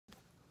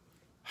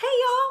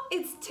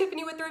it's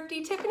Tiffany with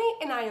Thrifty Tiffany,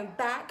 and I am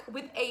back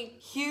with a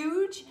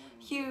huge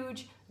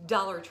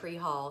Dollar Tree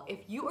haul. If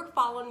you are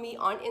following me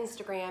on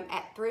Instagram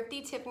at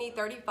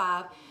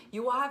ThriftyTiffany35,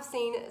 you will have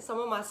seen some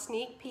of my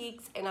sneak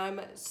peeks, and I'm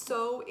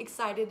so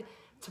excited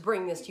to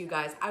bring this to you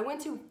guys. I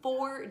went to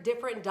 4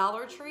 different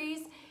Dollar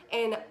Trees,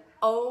 and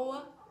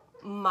oh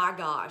my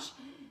gosh,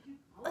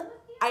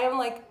 I am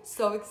like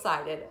so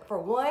excited. For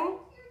one,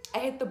 I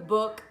hit the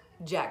book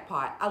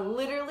jackpot. I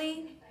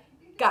literally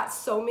got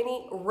so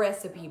many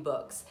recipe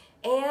books,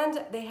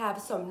 and they have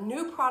some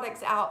new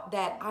products out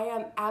that I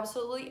am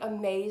absolutely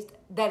amazed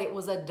that it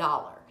was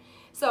 $1.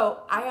 So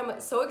I am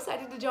so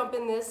excited to jump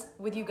in this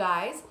with you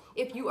guys.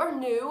 If you are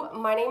new,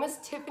 my name is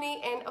Tiffany,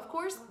 and of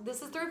course,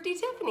 this is Thrifty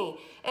Tiffany,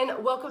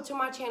 and welcome to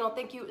my channel.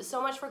 Thank you so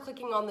much for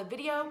clicking on the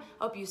video.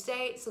 Hope you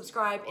stay,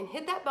 subscribe, and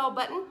hit that bell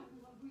button.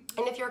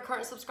 And if you're a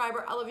current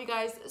subscriber, I love you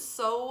guys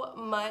so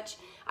much.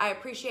 I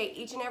appreciate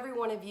each and every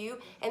one of you.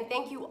 And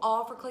thank you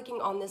all for clicking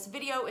on this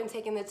video and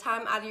taking the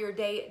time out of your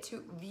day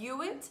to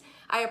view it.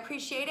 I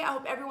appreciate it. I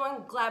hope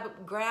everyone grab a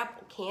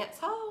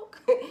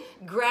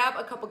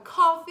cup of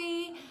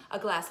coffee, a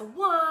glass of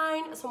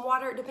wine, some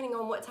water, depending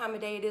on what time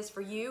of day it is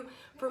for you.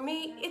 For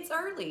me, it's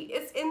early.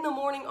 It's in the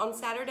morning on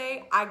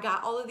Saturday. I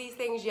got all of these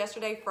things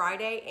yesterday,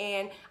 Friday,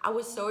 and I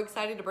was so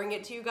excited to bring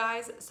it to you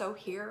guys. So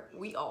here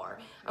we are.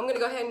 I'm gonna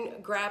go ahead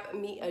and grab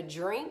me a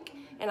drink,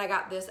 and I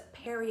got this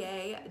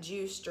Perrier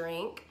juice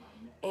drink,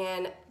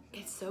 and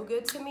it's so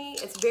good to me.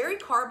 It's very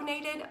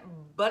carbonated,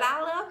 but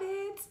I love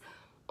it.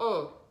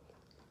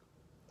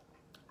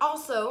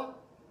 Also,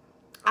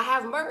 I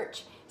have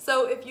merch.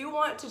 So if you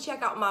want to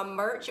check out my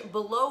merch,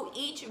 below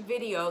each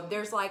video,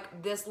 there's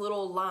like this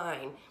little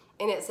line,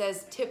 and it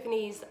says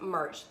Tiffany's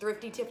merch,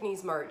 Thrifty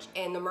Tiffany's merch,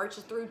 and the merch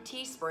is through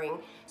Teespring.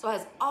 So it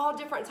has all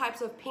different types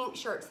of pink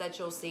shirts that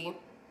you'll see.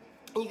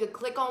 And you could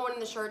click on one of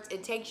the shirts,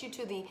 it takes you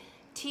to the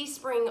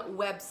Teespring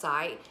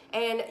website,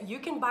 and you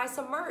can buy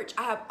some merch.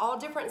 I have all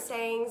different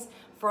sayings,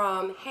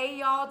 from hey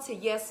y'all to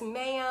yes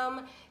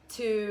ma'am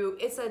to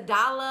it's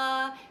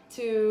 $1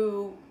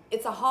 to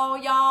it's a haul,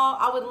 y'all.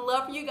 I would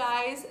love for you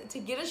guys to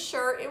get a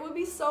shirt. It would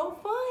be so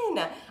fun.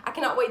 I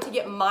cannot wait to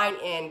get mine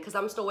in because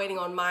I'm still waiting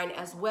on mine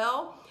as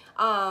well.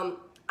 I'm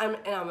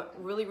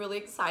really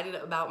excited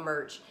about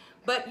merch.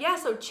 But yeah,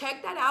 so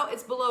check that out.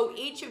 It's below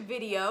each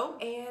video,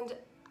 and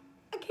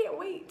I can't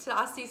wait till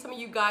I see some of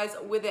you guys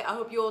with it. I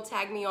hope you'll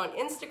tag me on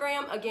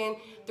Instagram. Again,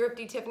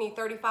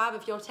 ThriftyTiffany35.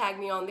 If you'll tag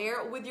me on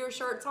there with your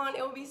shirts on,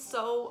 it will be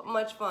so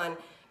much fun.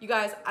 You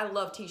guys, I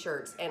love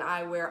t-shirts, and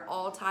I wear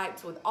all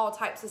types with all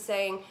types of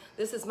saying.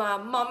 This is my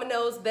Mama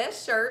Knows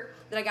Best shirt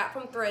that I got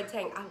from Thread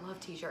Tank. I love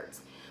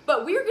t-shirts.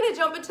 But we're gonna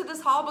jump into this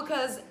haul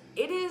because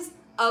it is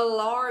a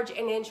large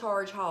and in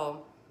charge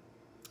haul.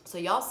 So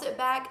y'all sit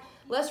back,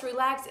 let's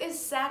relax. It's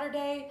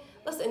Saturday.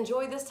 Let's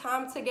enjoy this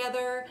time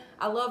together.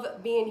 I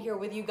love being here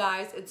with you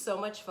guys. It's so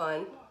much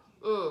fun.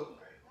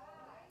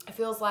 It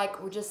feels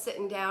like we're just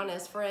sitting down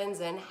as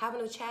friends and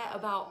having a chat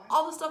about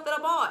all the stuff that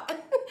I bought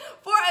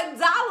for $1,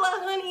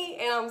 honey.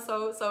 And I'm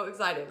so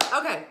excited.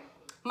 Okay,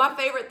 my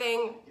favorite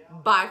thing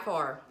by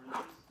far,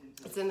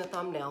 it's in the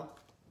thumbnail.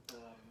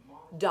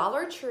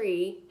 Dollar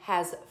Tree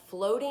has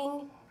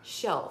floating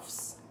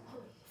shelves.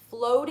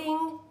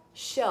 Floating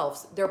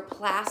shelves. They're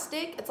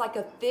plastic. It's like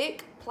a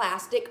thick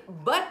plastic,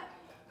 but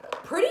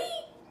pretty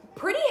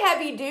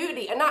heavy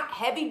duty. And not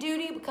heavy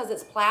duty because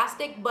it's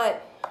plastic,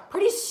 but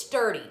pretty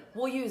sturdy.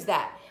 We'll use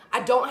that. I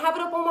don't have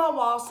it up on my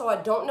wall, so I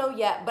don't know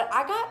yet, but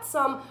I got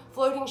some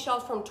floating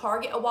shelves from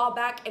Target a while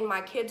back in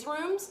my kids'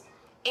 rooms,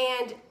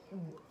 and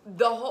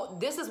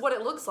this is what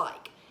it looks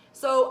like.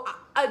 So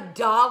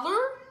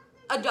 $1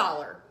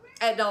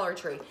 at Dollar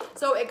Tree.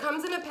 So it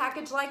comes in a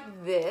package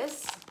like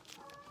this,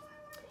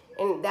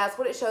 and that's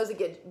what it shows.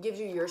 It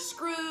gives you your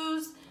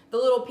screws, the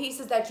little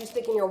pieces that you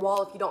stick in your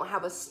wall if you don't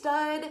have a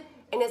stud,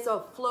 and it's a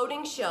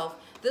floating shelf.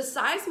 The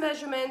size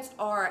measurements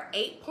are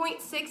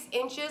 8.6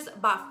 inches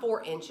by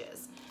 4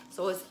 inches.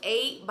 So it's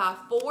 8 by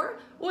 4,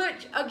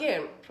 which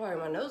again, sorry,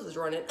 my nose is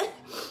running,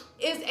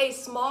 is a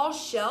small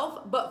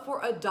shelf, but for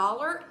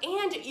 $1,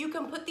 and you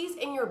can put these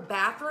in your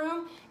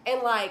bathroom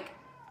and like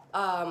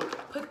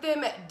put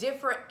them at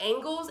different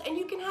angles, and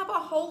you can have a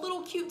whole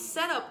little cute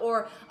setup,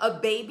 or a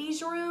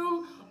baby's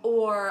room,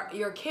 or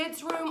your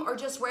kid's room, or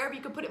just wherever.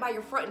 You can put it by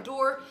your front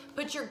door,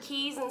 put your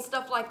keys and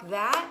stuff like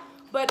that.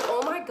 But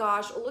oh my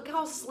gosh, look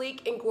how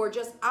sleek and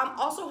gorgeous. I'm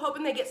also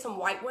hoping they get some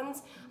white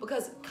ones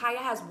because Kaya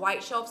has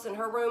white shelves in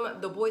her room.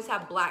 The boys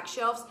have black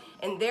shelves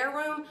in their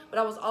room. But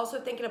I was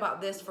also thinking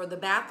about this for the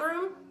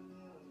bathroom.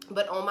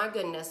 But oh my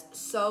goodness,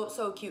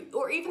 so cute.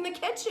 Or even the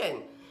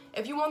kitchen,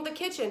 if you want the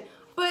kitchen.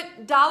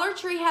 But Dollar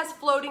Tree has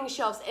floating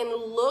shelves, and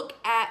look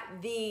at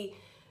the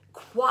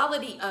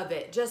quality of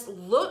it. Just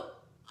look.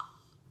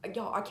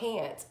 Y'all, I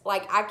can't.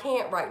 Like, I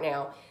can't right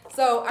now.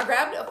 So I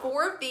grabbed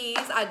 4 of these.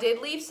 I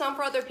did leave some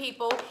for other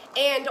people.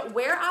 And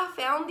where I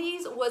found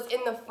these was in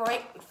the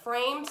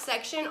frame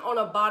section on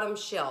a bottom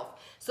shelf.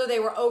 So they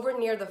were over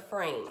near the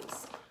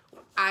frames.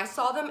 I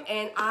saw them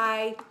and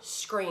I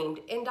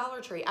screamed in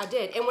Dollar Tree. I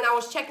did. And when I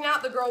was checking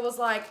out, the girl was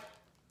like,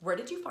 where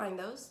did you find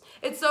those?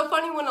 It's so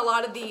funny when a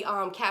lot of the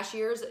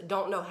cashiers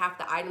don't know half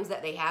the items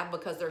that they have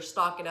because they're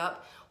stocking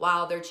up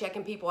while they're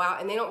checking people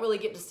out, and they don't really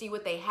get to see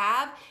what they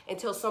have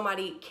until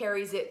somebody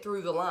carries it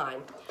through the line.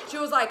 She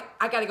was like,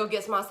 I gotta go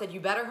get some. I said, you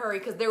better hurry,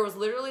 because there was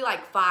literally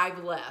like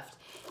 5 left.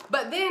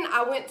 But then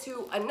I went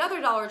to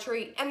another Dollar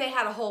Tree and they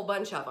had a whole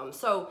bunch of them.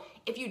 So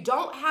if you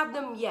don't have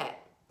them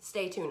yet,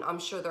 stay tuned. I'm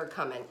sure they're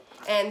coming.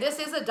 And this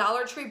is a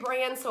Dollar Tree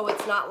brand, so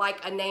it's not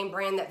like a name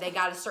brand that they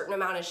got a certain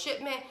amount of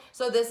shipment.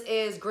 So this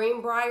is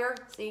Greenbrier.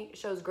 See, it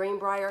shows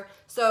Greenbrier.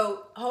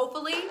 So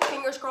hopefully,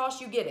 fingers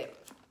crossed, you get it.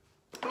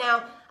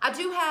 Now, I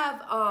do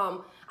have,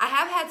 I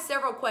have had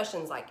several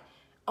questions like,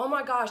 oh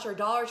my gosh, your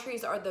Dollar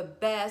Trees are the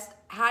best.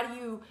 How do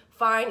you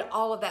find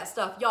all of that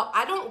stuff? Y'all,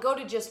 I don't go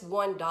to just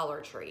one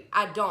Dollar Tree.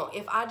 I don't.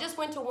 If I just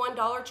went to one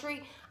Dollar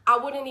Tree, I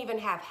wouldn't even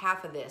have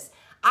half of this.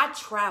 I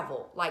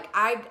travel. Like,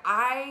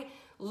 I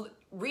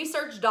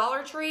research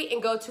Dollar Tree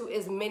and go to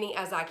as many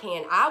as I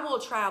can. I will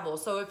travel.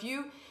 So if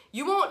you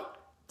won't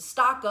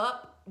stock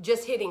up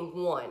just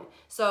hitting one.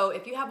 So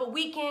if you have a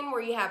weekend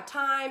where you have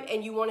time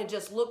and you want to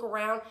just look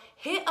around,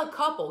 hit a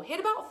couple, hit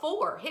about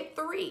 4, hit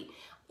 3.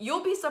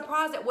 You'll be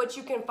surprised at what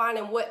you can find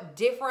and what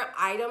different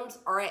items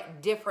are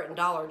at different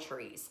Dollar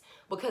Trees,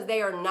 because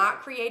they are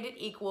not created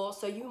equal,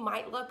 so you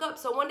might look up.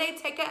 So one day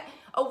take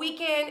a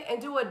weekend and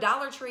do a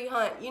Dollar Tree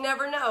hunt. You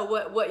never know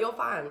what you'll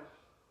find.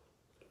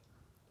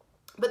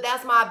 But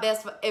that's my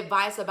best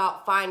advice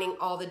about finding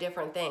all the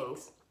different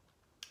things.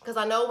 Because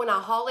I know when I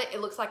haul it,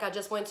 it looks like I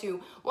just went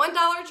to one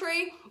Dollar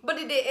Tree, but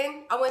it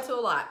didn't. I went to a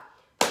lot.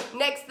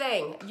 Next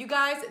thing, you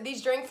guys,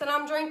 these drinks that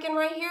I'm drinking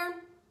right here,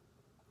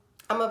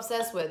 I'm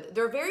obsessed with.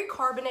 They're very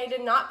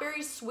carbonated, not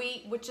very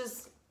sweet, which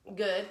is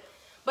good.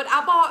 But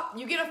I bought,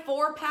 you get a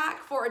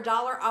 4-pack for $1.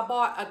 I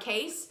bought a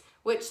case,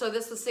 so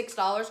this was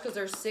 $6 because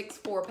there's 6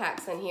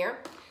 4-packs in here.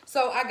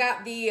 So I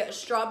got the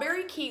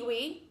strawberry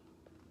kiwi.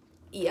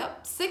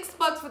 Yep,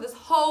 $6 for this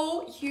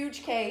whole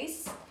huge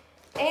case.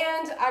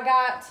 And I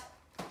got,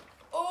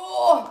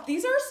 oh,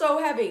 these are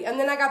so heavy. And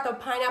then I got the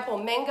pineapple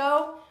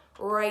mango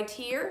right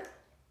here.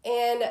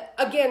 And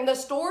again, the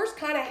stores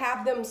kind of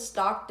have them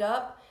stocked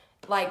up,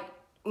 like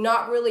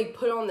not really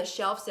put on the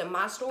shelves in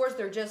my stores.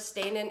 They're just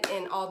standing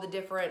in all the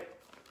different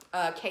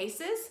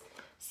cases.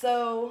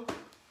 So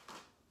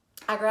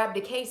I grabbed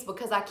a case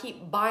because I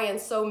keep buying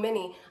so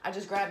many. I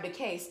just grabbed a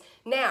case.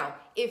 Now,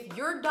 if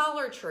your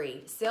Dollar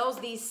Tree sells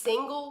these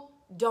single,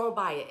 don't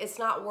buy it. It's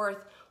not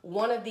worth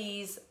one of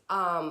these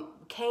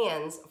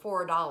cans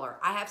for $1.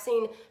 I have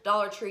seen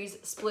Dollar Trees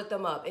split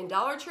them up, and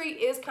Dollar Tree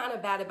is kind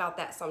of bad about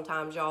that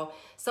sometimes, y'all.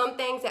 Some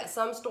things at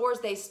some stores,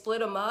 they split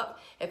them up.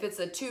 If it's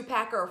a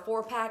 2-pack or a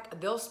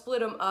 4-pack, they'll split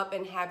them up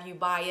and have you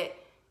buy it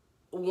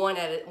one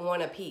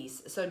a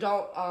piece. So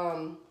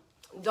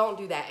don't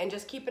do that, and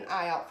just keep an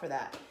eye out for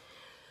that.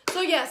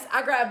 So yes,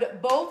 I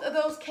grabbed both of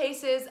those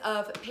cases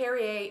of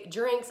Perrier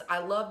drinks. I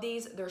love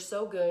these. They're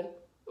so good.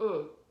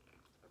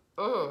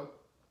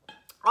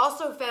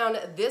 Also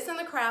found this in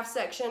the craft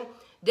section,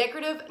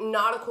 decorative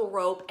nautical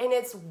rope, and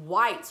it's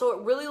white. So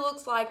it really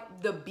looks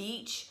like the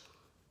beach,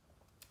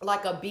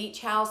 like a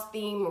beach house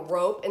theme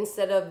rope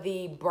instead of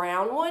the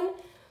brown one.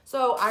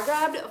 So I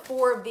grabbed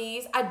 4 of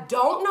these. I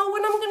don't know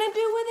what I'm gonna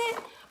do with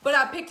it, but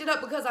I picked it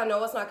up because I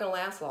know it's not gonna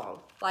last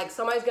long. Like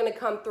somebody's gonna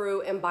come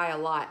through and buy a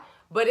lot,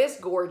 but it's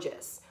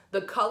gorgeous.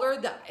 The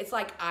color, it's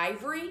like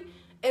ivory,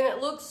 and it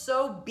looks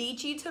so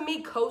beachy to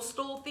me,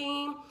 coastal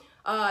theme.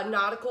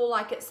 Nautical,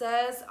 like it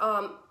says.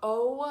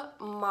 Oh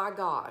my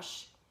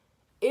gosh,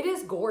 it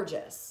is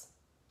gorgeous.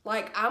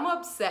 Like, I'm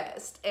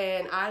obsessed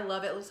and I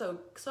love it. It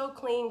looks so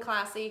clean,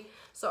 classy.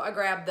 So I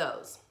grabbed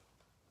those.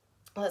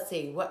 Let's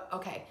see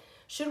okay,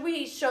 should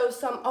we show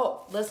some?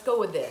 Oh, let's go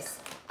with this.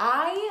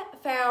 I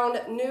found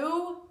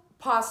new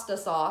pasta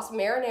sauce,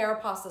 marinara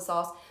pasta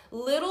sauce,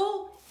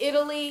 Little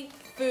Italy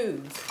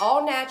Foods,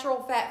 all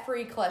natural,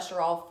 fat-free,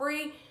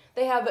 cholesterol-free.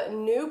 They have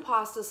new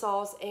pasta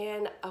sauce,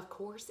 and of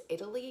course,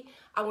 Italy.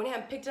 I went ahead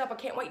and picked it up. I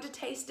can't wait to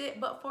taste it,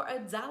 but for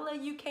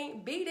 $1, you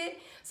can't beat it.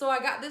 So I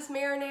got this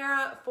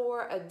marinara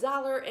for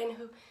 $1,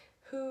 and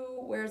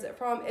where is it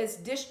from? It's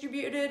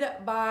distributed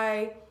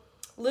by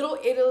Little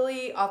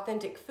Italy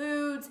Authentic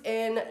Foods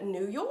in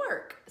New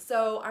York.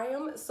 So I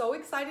am so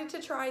excited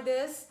to try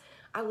this.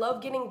 I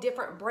love getting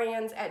different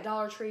brands at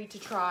Dollar Tree to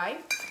try.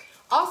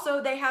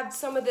 Also, they had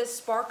some of this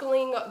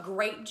sparkling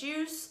grape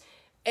juice,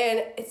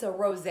 and it's a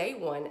rosé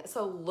one.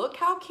 So look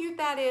how cute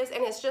that is.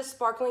 And it's just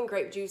sparkling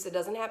grape juice. It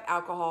doesn't have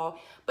alcohol,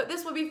 but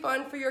this would be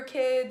fun for your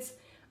kids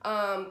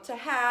to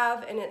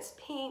have. And it's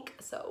pink.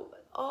 So,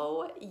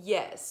 oh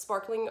yes,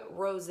 sparkling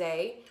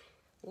rosé.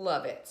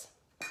 Love it.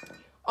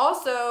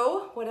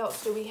 Also, what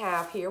else do we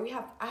have here?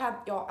 I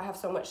have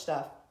so much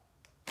stuff.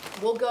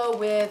 We'll go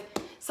with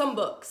some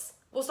books.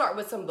 We'll start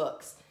with some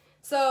books.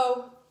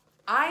 So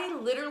I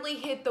literally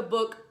hit the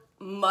book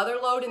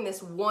Motherlode in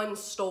this one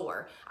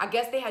store. I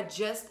guess they had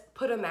just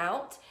put them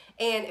out.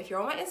 And if you're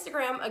on my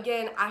Instagram,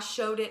 again, I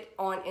showed it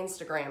on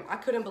Instagram. I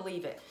couldn't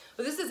believe it.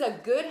 But this is a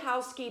Good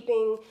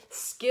Housekeeping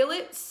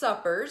Skillet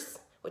Suppers,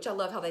 which I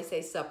love how they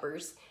say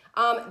suppers.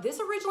 This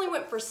originally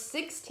went for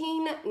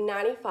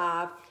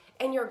 $16.95,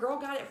 and your girl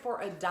got it for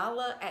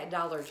 $1 at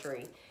Dollar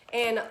Tree.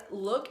 And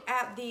look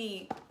at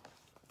the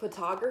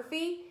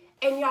photography.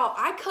 And y'all,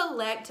 I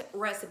collect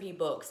recipe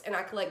books, and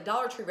I collect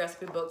Dollar Tree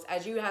recipe books.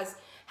 As you guys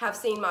have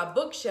seen my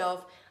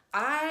bookshelf,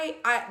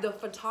 the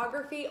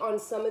photography on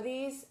some of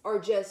these are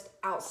just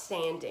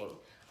outstanding.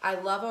 I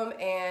love them,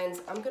 and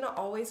I'm gonna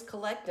always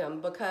collect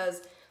them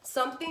because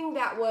something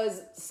that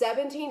was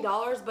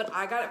 $17, but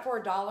I got it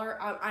for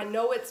 $1, I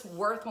know it's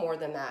worth more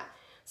than that.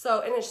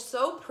 So, and it's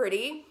so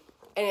pretty,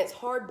 and it's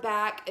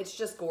hardback. It's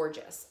just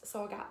gorgeous.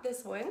 So I got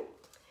this one.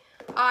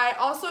 I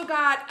also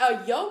got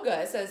a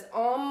yoga. It says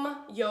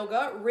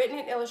Yoga, written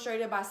and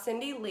illustrated by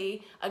Cindy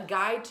Lee, a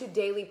guide to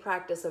daily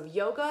practice of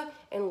yoga.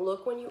 And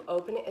look, when you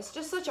open it, it's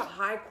just such a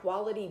high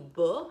quality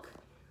book.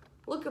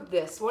 Look at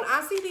this. When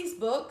I see these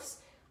books,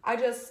 I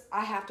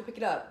have to pick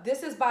it up.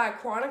 This is by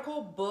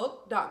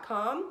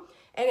chroniclebook.com,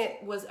 and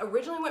it was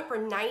originally went for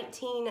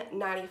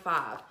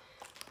 $19.95.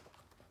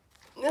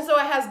 And so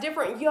it has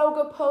different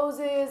yoga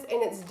poses,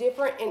 and it's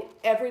different in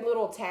every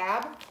little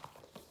tab.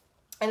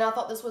 And I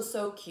thought this was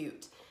so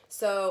cute.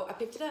 So I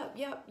picked it up.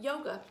 Yep,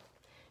 yoga.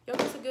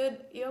 Yoga's a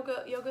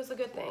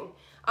good thing.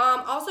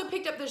 Also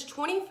picked up this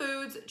 20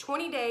 Foods,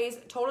 20 Days,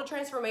 Total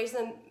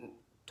Transformation,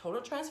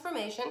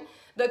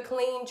 the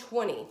Clean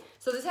 20.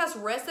 So this has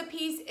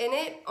recipes in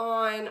it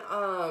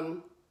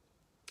on,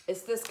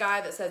 it's this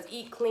guy that says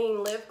Eat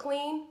Clean, Live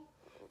Clean.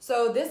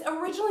 So this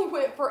originally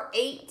went for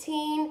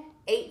 $18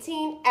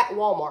 at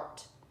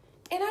Walmart.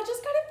 And I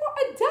just got it for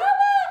 $1.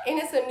 And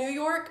it's a New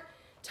York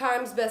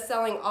Times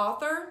best-selling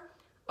author.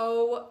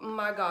 Oh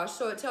my gosh.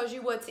 So it tells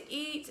you what to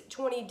eat,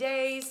 20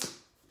 days,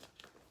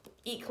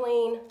 eat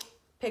clean,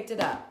 picked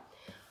it up.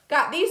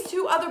 Got these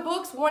two other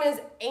books. One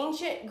is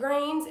Ancient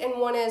Grains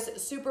and one is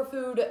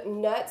Superfood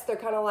Nuts. They're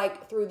kind of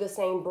like through the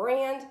same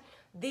brand.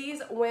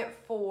 These went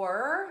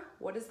for,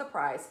 what is the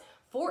price?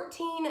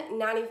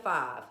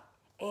 $14.95.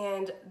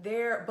 And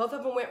both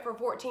of them went for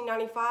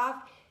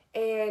 $14.95.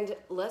 And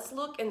let's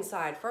look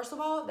inside. First of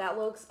all, that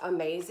looks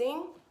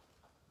amazing.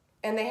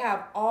 And they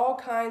have all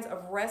kinds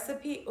of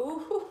recipe.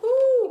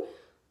 Ooh,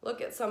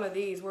 look at some of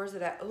these. Where's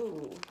it at?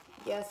 Ooh,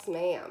 yes,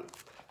 ma'am.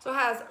 So it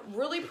has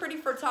really pretty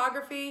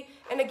photography.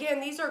 And again,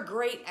 these are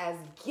great as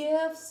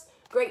gifts,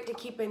 great to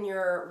keep in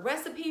your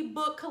recipe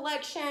book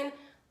collection.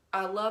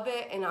 I love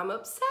it, and I'm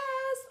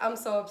obsessed. I'm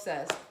so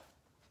obsessed.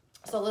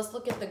 So let's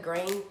look at the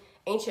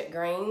Ancient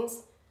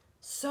Grains.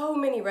 So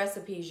many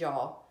recipes,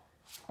 y'all.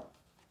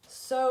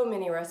 So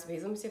many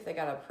recipes. Let me see if they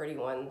got a pretty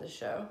one to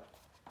show.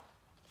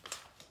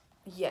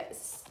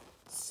 Yes,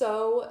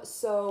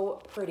 so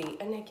pretty.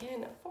 And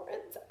again, for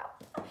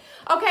 $1.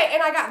 Okay,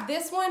 and I got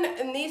this one,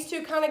 and these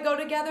two kind of go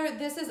together.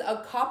 This is a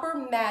Copper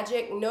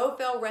Magic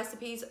no-fail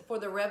recipes for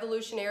the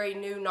revolutionary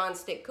new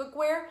non-stick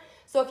cookware.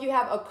 So if you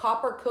have a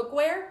copper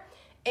cookware,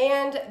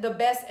 and the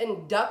best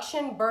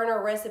induction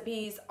burner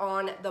recipes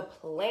on the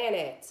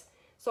planet.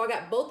 So I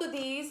got both of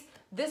these.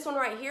 This one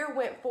right here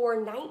went for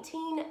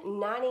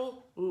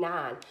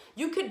 $19.99.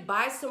 You could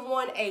buy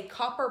someone a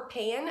copper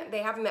pan. They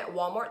have them at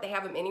Walmart. They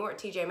have them anywhere at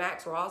TJ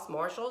Maxx, Ross,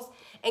 Marshalls,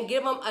 and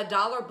give them a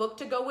 $1 book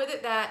to go with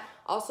it. That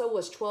also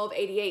was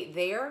 $12.88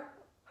 there.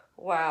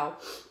 Wow.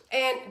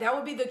 And that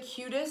would be the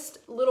cutest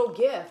little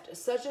gift.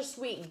 Such a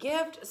sweet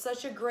gift.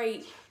 Such a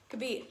great, could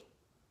be,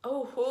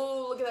 oh,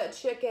 look at that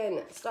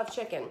chicken, stuffed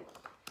chicken.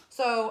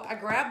 So I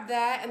grabbed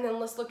that, and then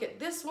let's look at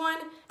this one.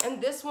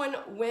 And this one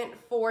went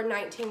for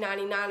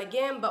 $19.99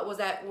 again, but was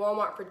at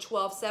Walmart for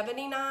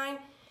 $12.79.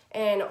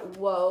 And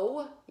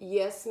whoa,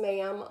 yes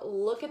ma'am,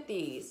 look at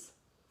these.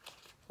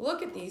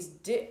 Look at these,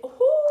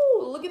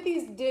 look at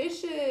these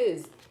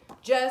dishes.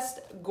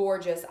 Just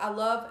gorgeous. I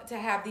love to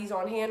have these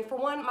on hand. For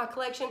one, my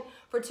collection.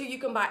 For two, you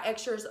can buy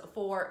extras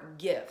for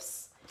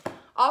gifts.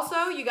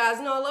 Also, you guys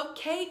know I love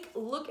cake.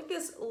 Look at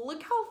this,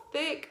 look how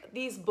thick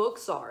these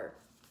books are.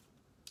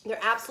 They're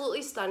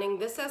absolutely stunning.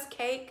 This says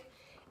cake,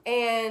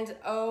 and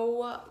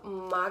oh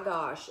my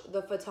gosh,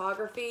 the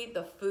photography,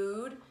 the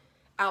food,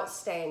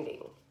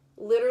 outstanding.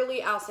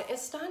 Literally outstanding.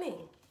 It's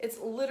stunning. It's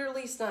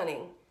literally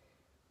stunning.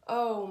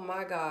 Oh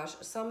my gosh,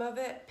 some of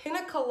it.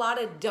 Pina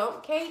Colada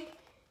Dump Cake,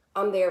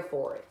 I'm there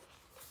for it.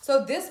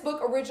 So this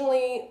book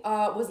originally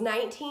was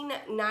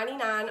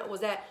 $19.99,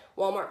 was at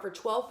Walmart for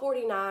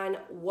 $12.49.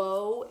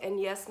 Whoa, and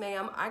yes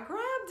ma'am, I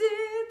grabbed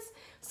it.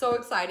 So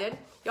excited.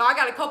 Y'all, I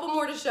got a couple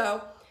more to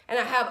show. And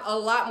I have a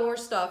lot more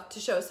stuff to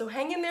show, so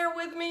hang in there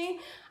with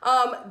me.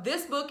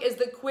 This book is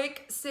the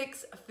Quick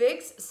 6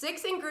 Fix.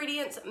 6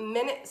 ingredients,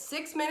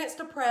 6 minutes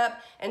to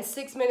prep, and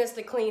 6 minutes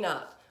to clean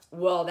up.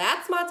 Well,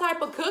 that's my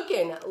type of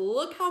cooking.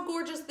 Look how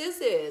gorgeous this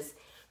is.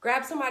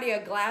 Grab somebody a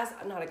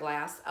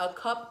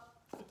cup,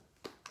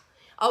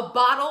 a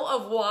bottle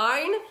of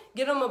wine.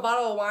 Get them a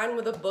bottle of wine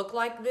with a book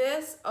like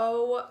this.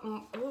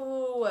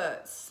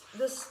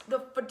 The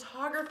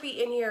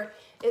photography in here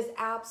is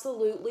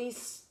absolutely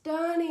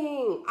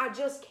stunning. I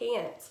just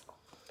can't.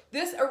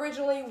 This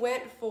originally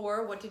went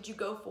for, what did you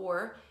go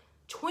for?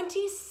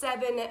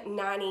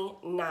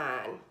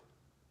 $27.99.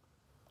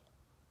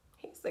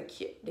 He's He's a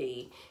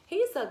cutie.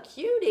 He's a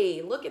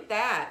cutie. Look at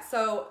that.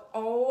 So,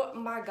 oh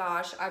my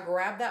gosh, I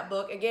grabbed that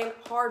book. Again,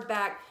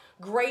 hardback,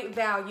 great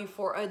value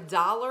for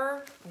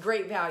 $1.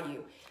 Great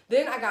value.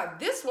 Then I got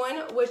this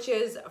one, which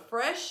is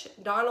Fresh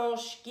Donald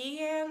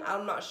Sheehan.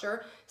 I'm not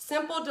sure.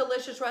 Simple,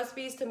 delicious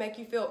recipes to make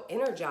you feel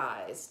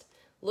energized.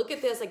 Look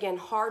at this, again,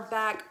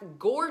 hardback,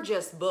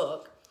 gorgeous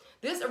book.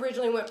 This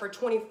originally went for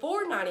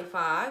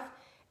 $24.95,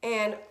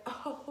 and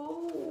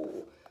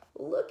oh,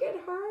 look at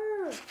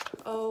her.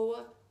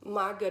 Oh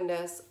my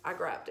goodness, I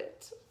grabbed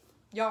it.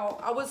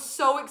 Y'all, I was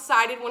so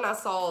excited when I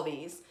saw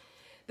these.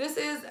 This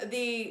is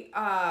the,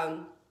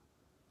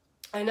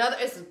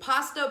 it's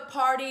Pasta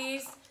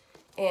Parties,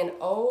 and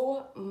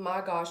oh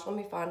my gosh, let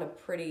me find a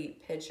pretty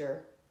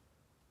picture.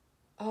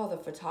 Oh, the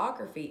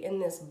photography in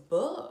this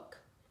book.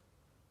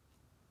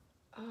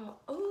 Oh,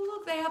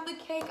 look, they have the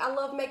cake. I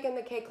love making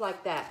the cake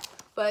like that.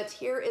 But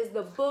here is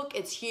the book.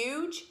 It's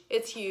huge.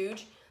 It's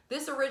huge.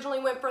 This originally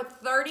went for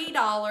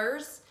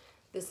 $30.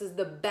 This is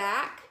the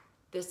back.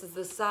 This is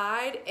the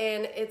side.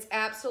 And it's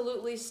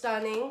absolutely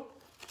stunning.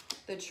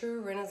 The True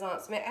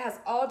Renaissance Man. It has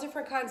all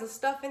different kinds of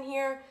stuff in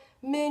here.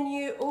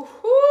 Menu.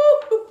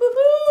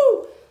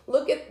 Ooh,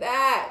 look at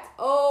that.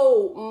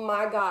 Oh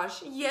my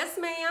gosh. Yes,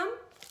 ma'am.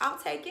 I'll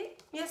take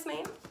it. Yes,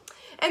 ma'am.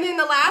 And then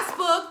the last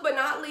book, but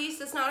not least,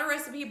 it's not a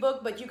recipe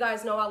book, but you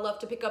guys know I love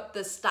to pick up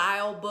the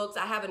style books.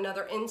 I have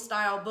another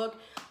InStyle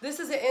book. This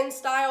is an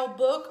InStyle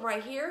book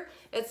right here.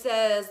 It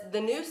says,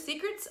 The New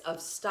Secrets of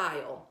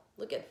Style.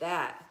 Look at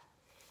that.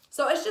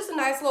 So it's just a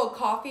nice little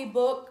coffee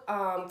book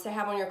to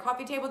have on your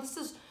coffee table. This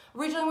is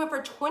originally went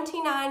for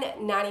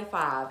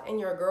 $29.95,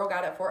 and your girl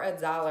got it for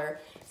 $1.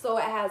 So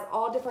it has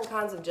all different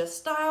kinds of just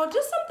style,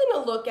 just something to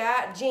look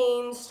at,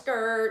 jeans,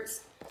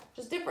 skirts,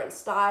 just different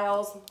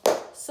styles.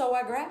 So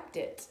I grabbed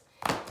it.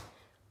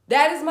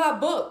 That is my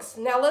books.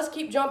 Now let's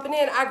keep jumping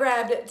in. I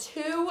grabbed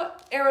 2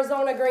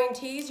 Arizona green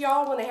teas,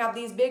 y'all. When they have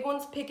these big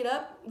ones, pick it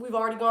up. We've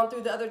already gone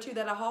through the other 2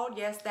 that I hauled.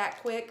 Yes, that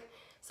quick.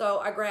 So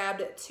I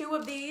grabbed 2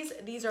 of these.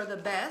 These are the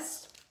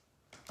best.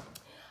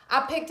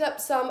 I picked up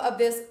some of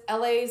this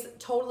LA's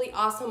Totally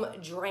Awesome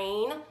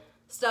Drain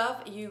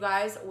stuff, you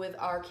guys, with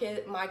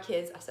my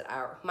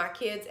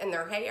kids and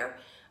their hair.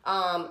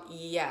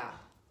 Yeah,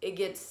 it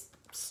gets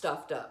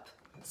stuffed up.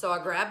 So I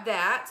grabbed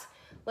that.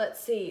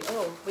 Let's see.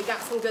 Oh, we got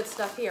some good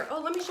stuff here.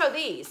 Oh, let me show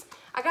these.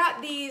 I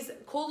got these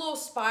cool little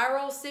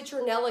spiral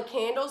citronella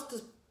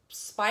candles,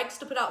 spikes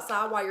to put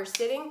outside while you're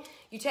sitting.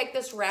 You take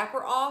this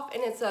wrapper off,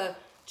 and it's a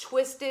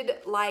twisted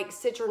like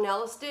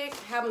citronella stick.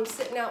 Have them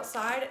sitting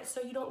outside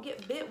so you don't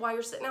get bit while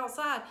you're sitting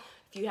outside.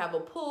 If you have a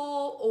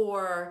pool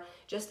or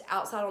just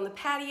outside on the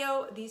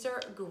patio, these are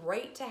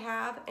great to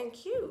have and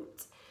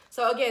cute.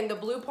 So again, the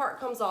blue part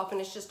comes off, and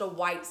it's just a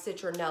white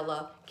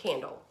citronella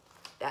candle.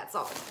 That's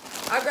all.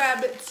 I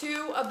grabbed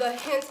 2 of the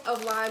Hint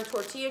of Lime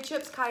tortilla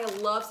chips. Kaya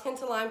loves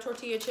Hint of Lime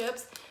tortilla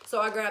chips.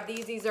 So I grabbed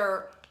these. These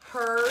are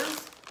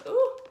hers.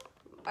 Ooh,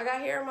 I got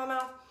hair in my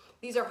mouth.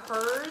 These are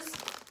hers.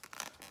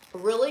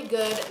 Really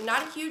good.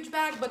 Not a huge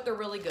bag, but they're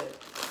really good.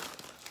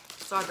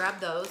 So I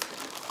grabbed those.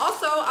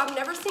 Also, I've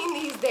never seen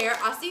these there.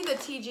 I see the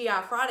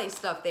TGI Friday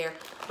stuff there,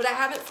 but I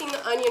haven't seen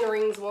the onion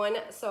rings one.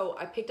 So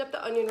I picked up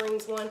the onion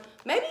rings one.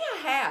 Maybe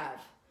I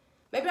have.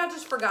 Maybe I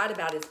just forgot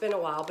about it. It's been a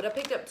while. But I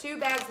picked up 2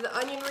 bags of the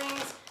onion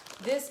rings.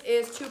 This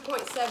is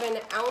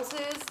 2.7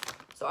 ounces.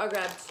 So I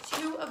grabbed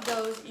 2 of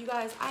those. You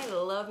guys, I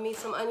love me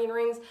some onion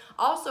rings.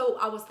 Also,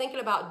 I was thinking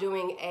about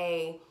doing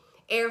a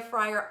air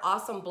fryer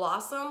Awesome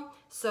Blossom.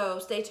 So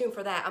stay tuned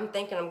for that. I'm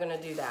thinking I'm going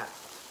to do that.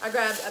 I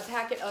grabbed a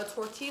packet of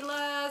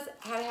tortillas.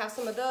 Had to have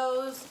some of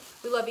those.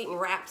 We love eating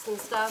wraps and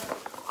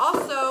stuff.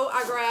 Also,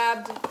 I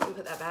grabbed, let me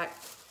put that back,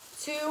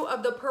 2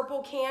 of the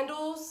purple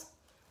candles.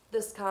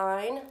 This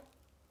kind.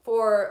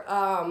 For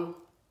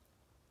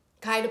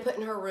Kai to put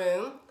in her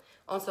room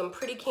on some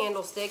pretty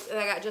candlesticks. And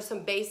I got just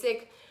some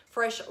basic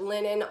fresh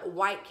linen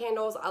white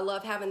candles. I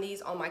love having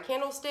these on my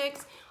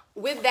candlesticks.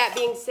 With that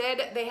being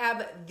said, they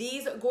have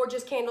these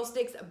gorgeous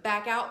candlesticks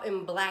back out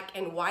in black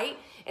and white.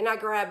 And I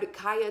grabbed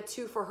Kaya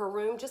 2 for her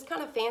room. Just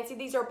kind of fancy.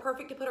 These are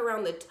perfect to put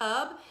around the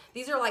tub.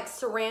 These are like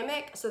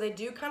ceramic, so they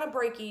do kind of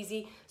break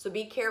easy. So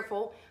be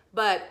careful.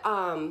 But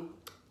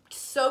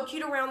so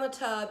cute around the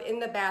tub, in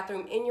the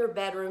bathroom, in your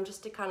bedroom,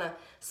 just to kind of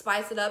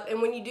spice it up. And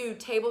when you do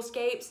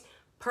tablescapes,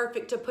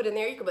 perfect to put in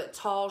there. You can put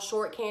tall,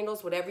 short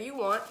candles, whatever you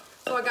want.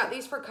 So I got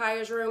these for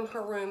Kaya's room.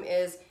 Her room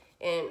is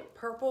in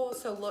purple,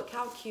 so look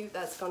how cute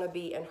that's gonna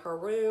be in her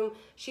room.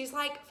 She's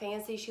like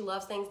fancy. She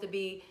loves things to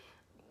be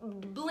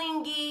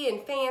blingy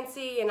and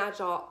fancy, and I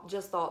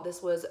just thought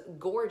this was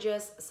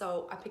gorgeous,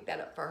 so I picked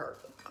that up for her.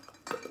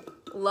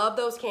 Love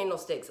those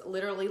candlesticks.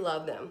 Literally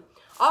love them.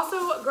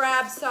 Also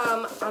grabbed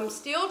some, I'm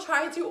still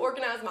trying to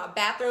organize my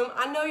bathroom.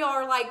 I know y'all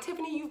are like,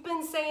 Tiffany, you've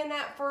been saying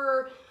that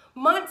for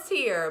months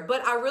here,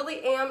 but I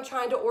really am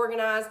trying to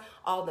organize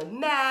all the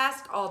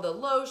masks, all the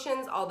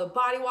lotions, all the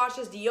body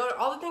washes, deodorant,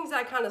 all the things that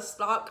I kind of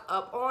stock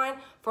up on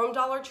from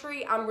Dollar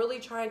Tree. I'm really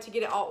trying to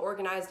get it all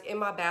organized in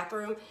my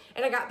bathroom,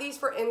 and I got these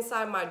for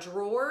inside my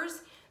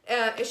drawers.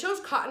 It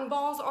shows cotton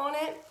balls on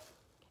it,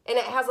 And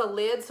it has a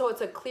lid, so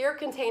it's a clear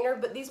container,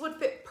 but these would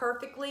fit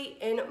perfectly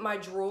in my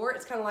drawer.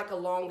 It's kind of like a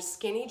long,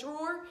 skinny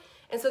drawer.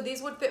 And so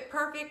these would fit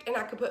perfect, and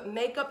I could put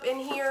makeup in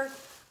here.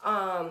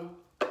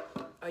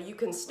 You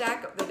can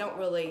stack up. They don't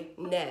really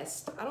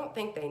nest. I don't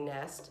think they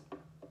nest.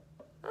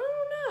 I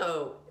don't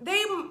know.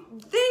 They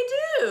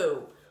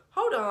do.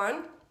 Hold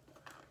on.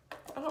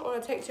 I don't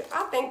want to take too.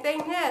 I think they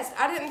nest.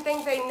 I didn't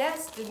think they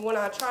nested when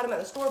I tried them at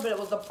the store, but it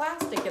was the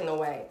plastic in the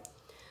way.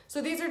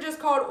 So these are just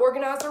called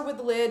organizer with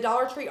lid.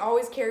 Dollar Tree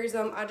always carries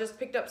them. I just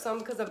picked up some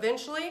because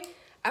eventually,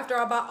 after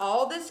I buy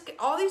all these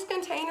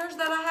containers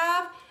that I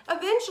have,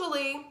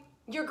 eventually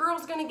your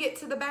girl's gonna get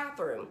to the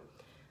bathroom.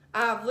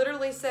 I've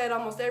literally said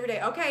almost every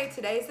day, okay,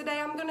 today's the day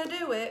I'm gonna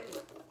do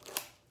it.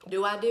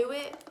 Do I do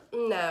it?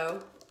 No.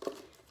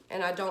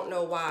 And I don't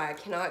know why. I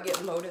cannot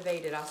get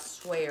motivated, I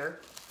swear.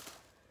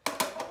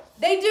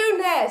 They do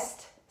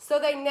nest. So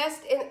they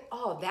nest in,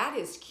 oh, that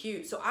is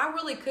cute. So I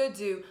really could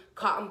do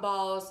cotton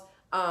balls,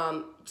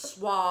 cotton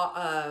swabs,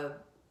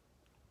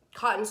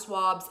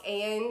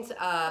 and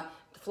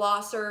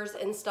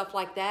flossers and stuff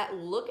like that.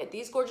 Look at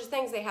these gorgeous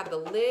things. They have the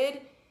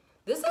lid.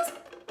 This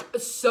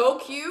is so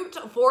cute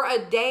for a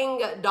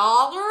dang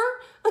dollar.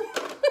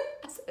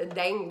 That's a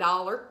dang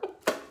dollar.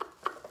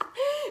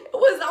 It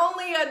was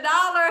only $1,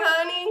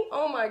 honey.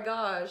 Oh my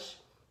gosh.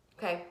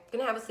 Okay,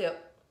 gonna have a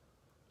sip.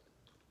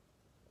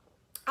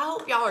 I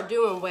hope y'all are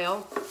doing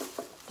well.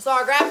 So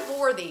I grabbed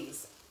 4 of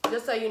these,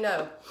 just so you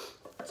know.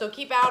 So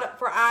keep out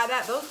for eye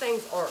that. Those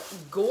things are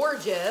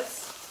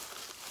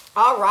gorgeous.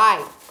 All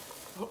right,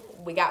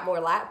 we got more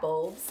light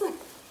bulbs.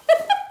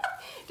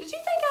 Did you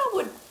think I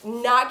would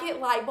not get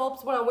light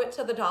bulbs when I went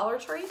to the Dollar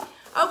Tree?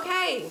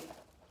 Okay,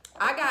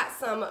 I got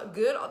some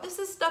good, this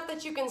is stuff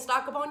that you can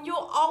stock up on. You'll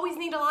always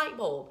need a light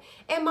bulb.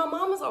 And my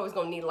mom is always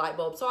gonna need a light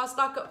bulb, so I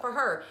stock up for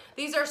her.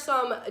 These are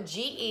some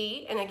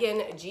GE, and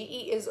again,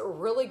 GE is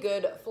really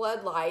good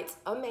floodlights,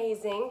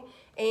 amazing.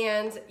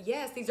 And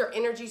yes, these are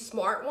Energy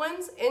Smart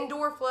ones,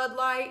 indoor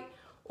floodlight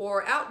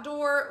or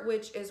outdoor,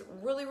 which is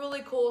really,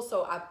 really cool.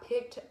 So I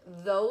picked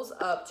those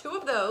up, 2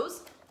 of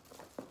those.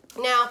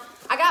 Now,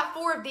 I got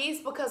 4 of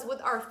these because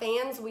with our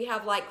fans, we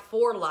have like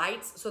 4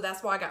 lights. So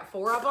that's why I got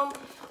 4 of them.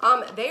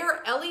 They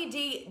are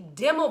LED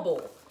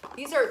dimmable.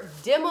 These are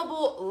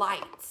dimmable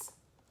lights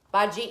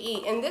by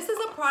GE. And this is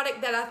a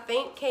product that I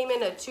think came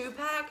in a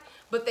 2-pack,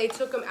 but they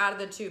took them out of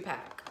the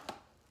 2-pack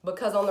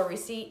because on the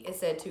receipt, it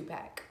said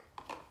 2-pack.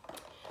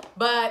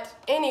 But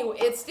anyway,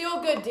 it's still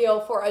a good deal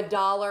for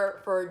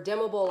 $1 for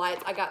dimmable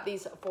lights. I got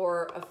these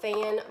for a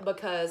fan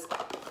because,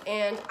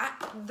 and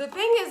the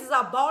thing is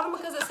I bought them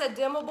because it said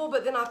dimmable,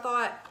 but then I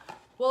thought,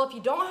 well, if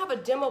you don't have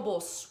a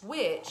dimmable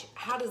switch,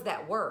 how does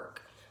that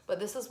work? But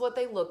this is what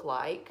they look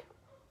like.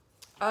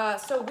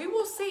 So we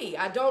will see.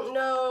 I don't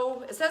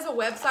know. It says a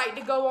website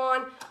to go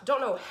on.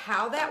 Don't know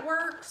how that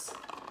works,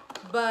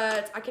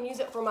 but I can use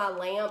it for my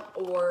lamp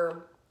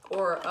or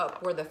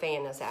up where the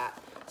fan is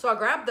at. So I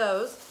grabbed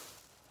those.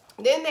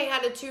 Then they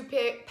had a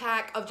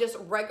 2-pack of just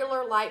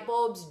regular light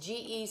bulbs,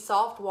 GE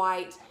soft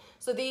white.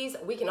 So these,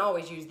 we can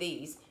always use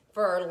these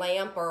for a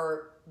lamp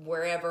or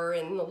wherever,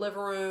 in the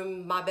living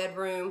room, my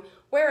bedroom,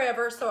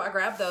 wherever. So I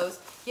grabbed those.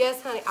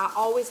 Yes, honey, I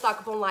always stock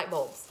up on light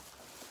bulbs.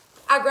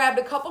 I grabbed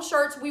a couple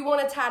shirts. We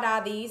want to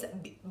tie-dye these,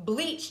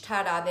 bleach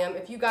tie-dye them.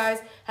 If you guys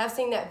have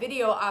seen that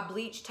video, I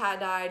bleach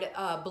tie-dyed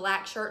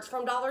black shirts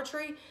from Dollar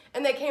Tree,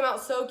 and they came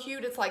out so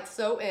cute. It's like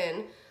so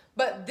in.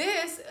 But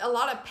this, a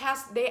lot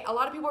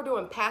of people are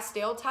doing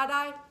pastel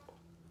tie-dye.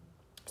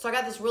 So I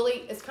got this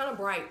really, it's kind of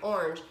bright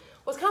orange.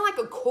 Well, it's kind of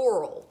like a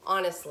coral,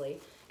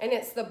 honestly. And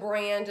it's the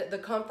brand, the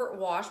Comfort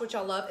Wash, which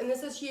I love. And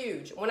this is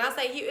huge. When I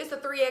say huge, it's a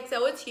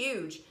 3XL, it's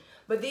huge.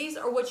 But these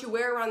are what you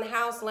wear around the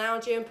house,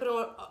 lounge in, put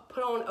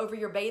on over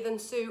your bathing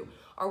suit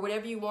or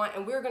whatever you want.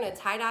 And we're gonna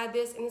tie-dye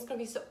this, and it's gonna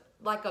be so,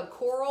 like a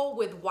coral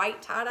with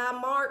white tie-dye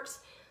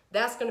marks.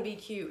 That's gonna be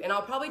cute. And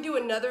I'll probably do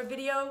another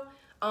video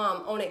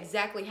on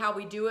exactly how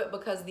we do it,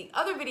 because the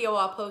other video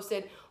I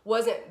posted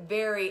wasn't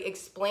very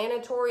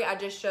explanatory. I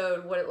just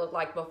showed what it looked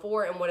like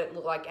before and what it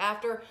looked like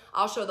after.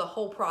 I'll show the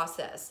whole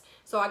process.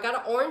 So I got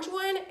an orange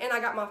one, and I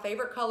got my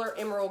favorite color,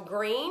 emerald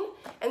green.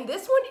 And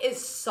this one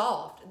is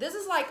soft. This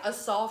is like a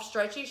soft,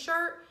 stretchy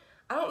shirt.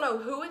 I don't know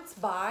who it's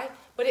by,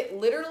 but it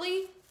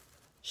literally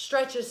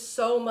stretches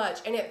so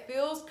much, and it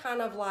feels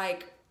kind of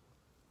like,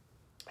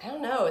 I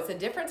don't know, it's a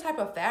different type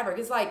of fabric.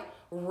 It's like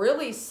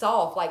really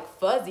soft, like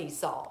fuzzy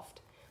soft.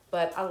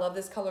 But I love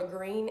this color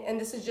green,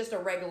 and this is just a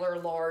regular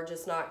large,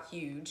 it's not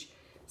huge.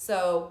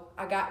 So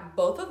I got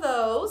both of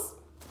those.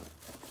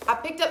 I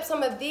picked up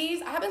some of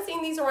these. I haven't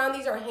seen these around.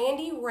 These are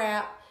Handy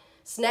Wrap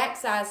snack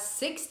size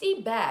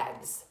 60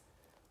 bags.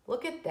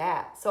 Look at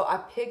that. So I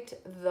picked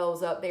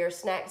those up. They are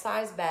snack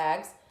size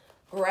bags.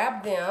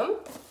 Grab them.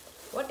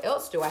 What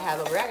else do I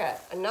have over here? I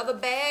got another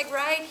bag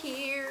right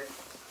here.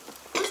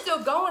 We're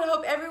still going. I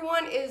hope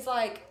everyone is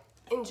like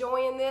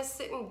enjoying this,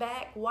 sitting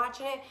back,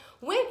 watching it.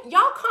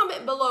 Y'all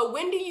comment below,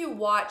 when do you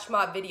watch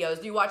my videos?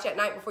 Do you watch at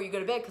night before you go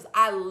to bed? Because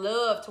I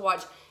love to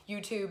watch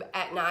YouTube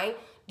at night.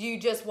 Do you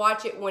just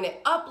watch it when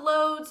it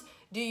uploads?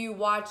 Do you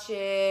watch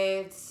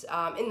it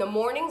in the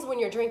mornings when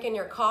you're drinking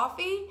your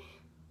coffee?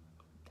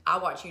 I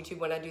watch YouTube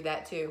when I do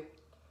that too.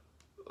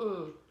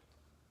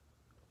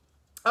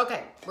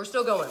 Okay, we're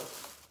still going.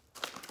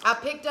 I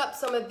picked up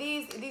some of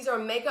these. These are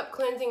makeup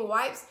cleansing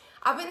wipes.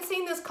 I haven't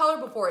seen this color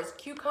before. It's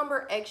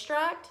cucumber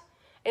extract,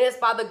 and it's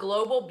by the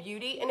Global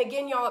Beauty. And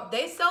again, y'all,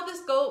 they sell this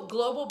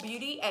Global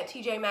Beauty at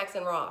TJ Maxx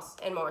and Ross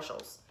and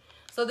Marshalls.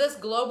 So this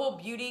Global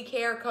Beauty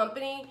Care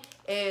company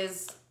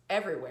is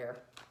everywhere.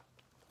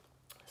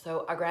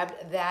 So I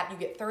grabbed that. You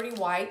get 30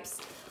 wipes.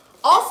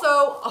 Also,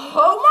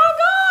 oh my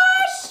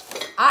gosh,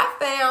 I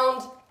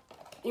found,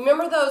 you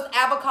remember those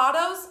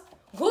avocados?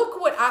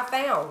 Look what I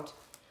found.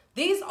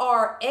 These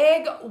are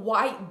egg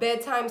white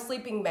bedtime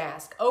sleeping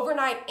mask,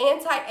 overnight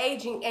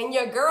anti-aging, and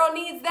your girl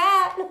needs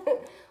that.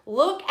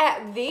 Look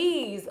at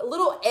these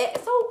little egg.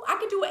 So I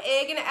could do an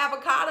egg and an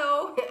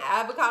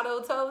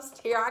avocado toast.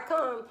 Here I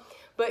come.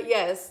 But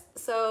yes,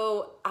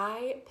 so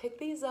I picked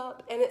these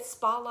up, and it's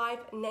Spa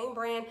Life name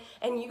brand,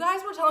 and you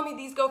guys were telling me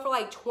these go for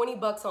like 20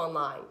 bucks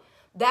online.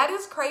 That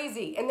is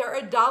crazy, and they're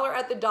 $1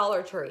 at the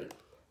Dollar Tree.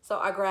 So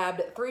I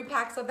grabbed 3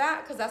 packs of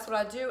that because that's what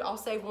I do. I'll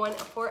save one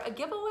for a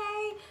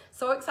giveaway.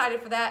 So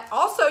excited for that.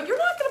 Also, you're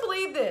not going to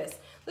believe this.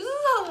 This is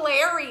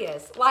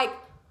hilarious. Like,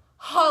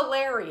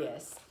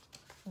 hilarious.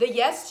 The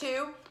Yes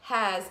To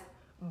has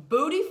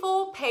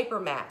Bootyful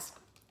paper mask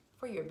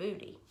for your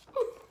booty.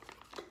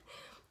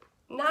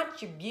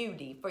 Not your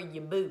beauty, for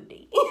your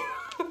booty.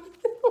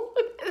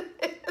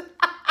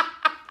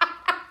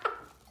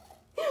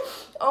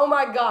 Oh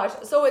my gosh.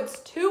 So it's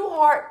 2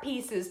 heart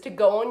pieces to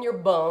go on your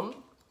bum.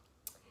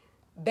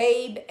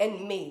 Babe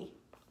and me.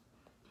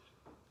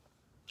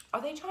 Are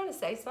they trying to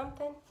say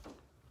something?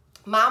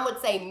 Mom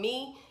would say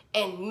me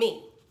and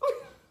me.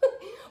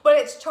 But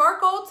it's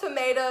charcoal,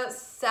 tomato,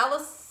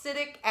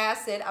 salicylic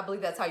acid. I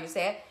believe that's how you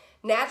say it.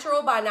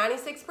 Natural by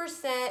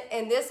 96%.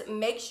 And this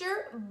makes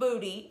your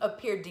booty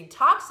appear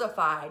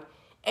detoxified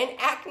and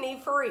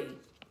acne-free.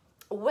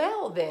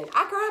 Well then,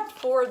 I grabbed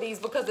 4 of these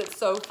because it's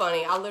so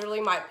funny. I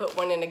literally might put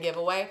one in a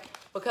giveaway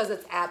because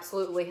it's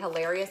absolutely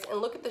hilarious.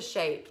 And look at the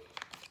shape.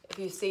 If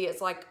you see,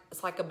 it's like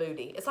a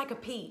booty. It's like a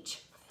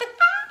peach.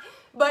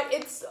 But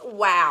it's,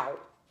 wow.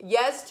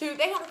 Yes To,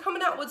 they are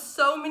coming out with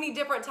so many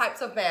different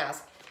types of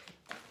masks.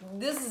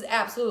 This is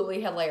absolutely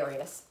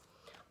hilarious.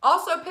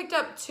 Also picked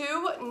up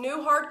 2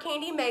 new hard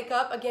candy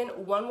makeup. Again,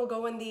 one will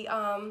go in the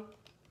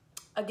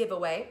a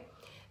giveaway.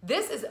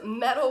 This is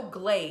Metal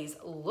Glaze.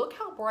 Look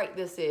how bright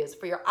this is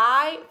for your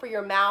eye, for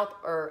your mouth,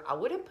 or I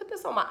wouldn't put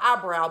this on my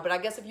eyebrow, but I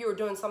guess if you were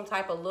doing some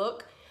type of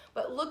look.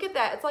 But look at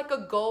that. It's like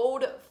a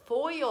gold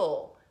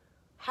foil.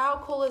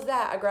 How cool is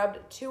that? I grabbed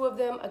 2 of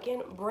them.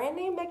 Again, brand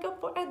name makeup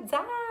for $1.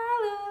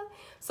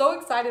 So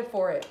excited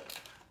for it.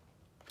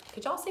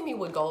 Could y'all see me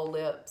with gold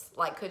lips?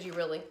 Like, could you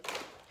really?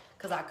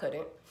 Because I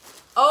couldn't.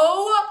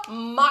 Oh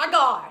my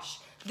gosh.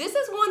 This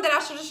is one that I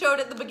should have showed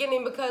at the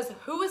beginning because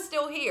who is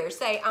still here?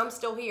 Say, I'm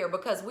still here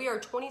because we are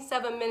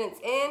 27 minutes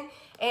in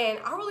and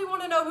I really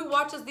want to know who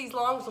watches these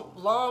long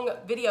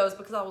videos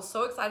because I was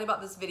so excited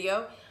about this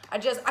video. I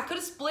could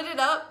have split it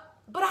up.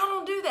 But I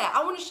don't do that.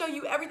 I want to show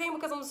you everything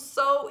because I'm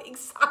so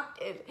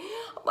excited.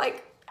 I'm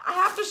like, I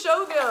have to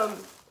show them.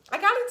 I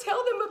got to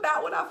tell them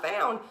about what I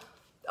found.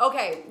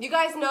 Okay, you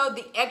guys know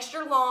the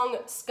extra long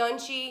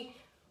scunchie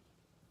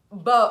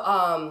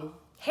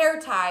hair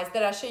ties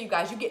that I show you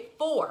guys. You get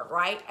 4,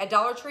 right? At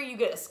Dollar Tree, you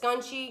get a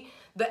scunchie.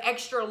 The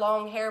extra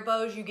long hair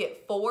bows, you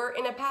get 4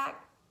 in a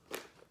pack.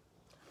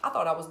 I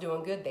thought I was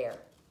doing good there.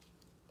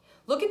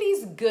 Look at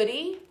these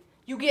goodie.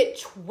 You get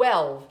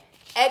 12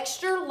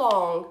 extra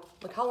long.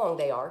 Look how long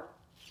they are.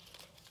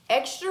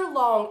 Extra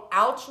long,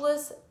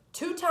 ouchless,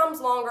 2 times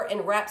longer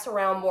and wraps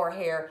around more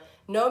hair.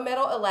 No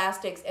metal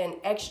elastics and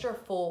extra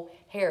full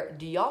hair.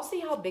 Do y'all see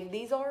how big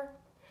these are?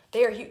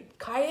 They are huge.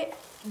 Kaya,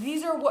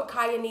 these are what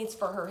Kaya needs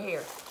for her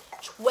hair.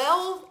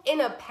 12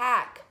 in a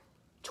pack.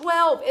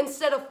 12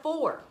 instead of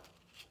 4.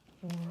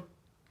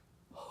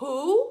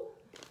 Who?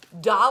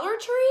 Dollar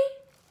Tree?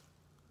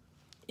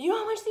 You know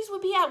how much these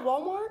would be at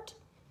Walmart?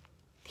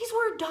 These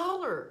were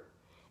 $1.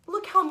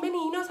 Look how many.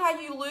 You know how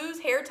you lose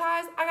hair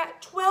ties? I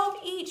got 12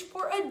 each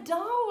for $1.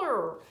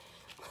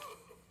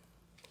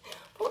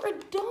 For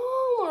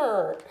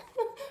 $1.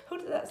 Who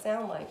did that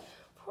sound like?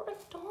 For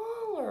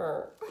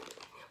 $1.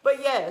 But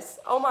yes,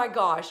 oh my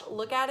gosh,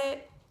 look at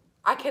it.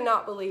 I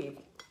cannot believe.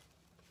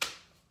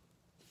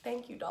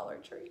 Thank you, Dollar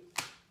Tree.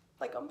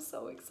 Like, I'm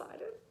so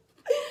excited.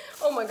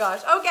 Oh my gosh.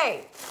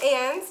 Okay,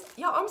 and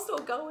y'all, I'm still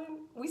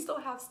going. We still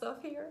have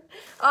stuff here.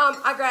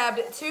 I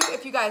grabbed 2.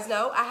 If you guys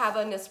know, I have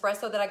a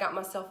Nespresso that I got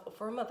myself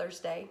for Mother's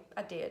Day.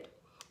 I did,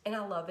 and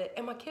I love it,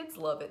 and my kids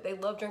love it. They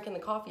love drinking the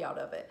coffee out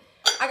of it.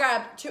 I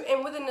grabbed 2,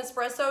 and with an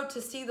Nespresso,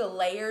 to see the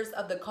layers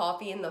of the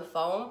coffee in the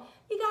foam,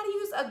 you gotta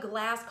use a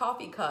glass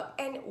coffee cup.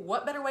 And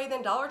what better way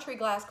than Dollar Tree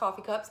glass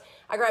coffee cups?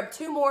 I grabbed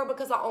 2 more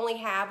because I only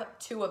have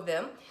 2 of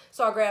them.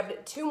 So I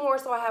grabbed 2 more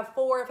so I have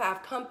 4 if I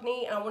have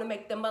company and I wanna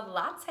make them a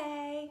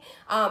latte.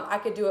 I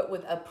could do it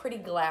with a pretty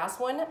glass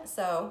one.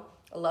 So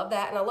I love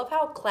that. And I love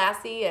how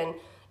classy and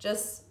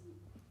just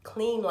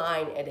clean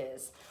line it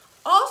is.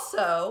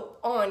 Also,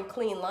 on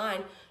Clean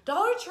Line,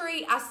 Dollar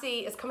Tree, I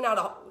see, is coming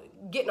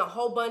out, getting a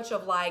whole bunch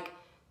of like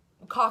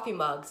coffee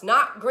mugs,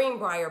 not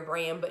Greenbrier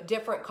brand, but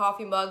different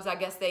coffee mugs. I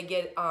guess they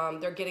get,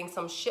 they're getting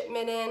some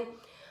shipment in.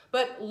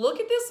 But look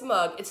at this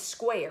mug, it's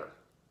square.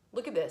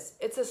 Look at this,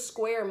 it's a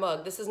square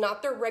mug. This is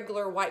not their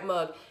regular white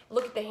mug.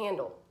 Look at the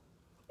handle.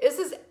 This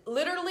is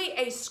literally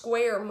a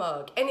square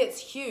mug, and it's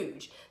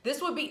huge.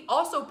 This would be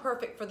also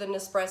perfect for the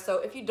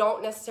Nespresso if you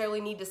don't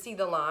necessarily need to see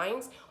the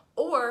lines,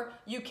 or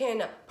you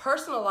can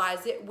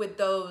personalize it with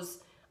those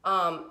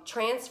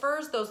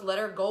transfers, those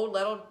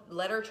gold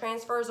letter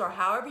transfers, or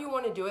however you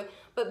want to do it.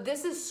 But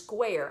this is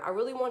square. I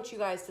really want you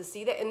guys to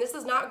see that. And this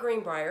is not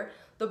Greenbrier.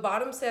 The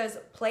bottom says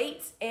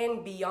Plates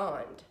and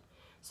Beyond.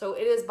 So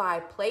it is by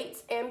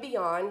Plates and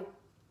Beyond,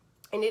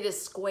 and it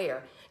is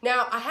square.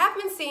 Now, I have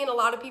been seeing a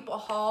lot of people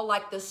haul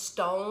like the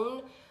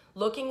stone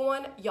looking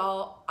one.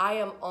 Y'all, I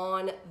am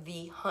on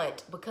the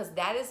hunt because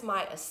that is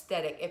my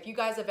aesthetic. If you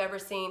guys have ever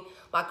seen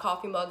my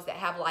coffee mugs that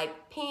have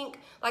like pink,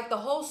 like the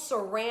whole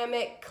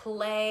ceramic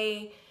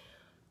clay,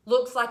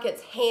 looks like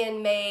it's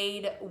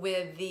handmade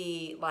with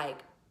the like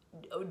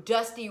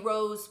dusty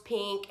rose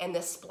pink and the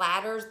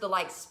splatters, the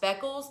like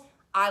speckles.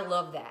 I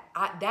love that.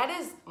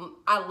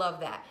 I love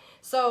that.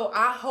 So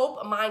I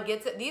hope mine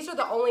gets it. These are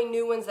the only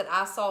new ones that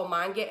I saw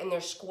mine get, and they're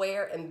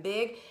square and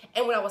big.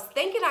 And what I was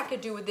thinking I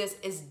could do with this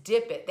is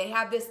dip it. They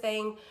have this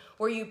thing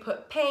where you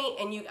put paint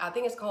and I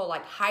think it's called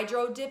like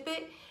hydro dip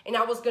it. And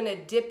I was gonna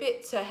dip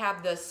it to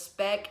have the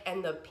speck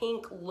and the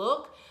pink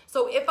look.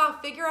 So if I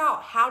figure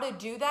out how to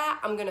do that,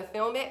 I'm gonna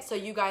film it so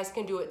you guys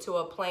can do it to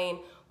a plain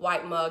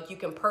white mug. You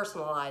can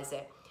personalize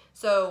it.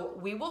 So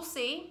we will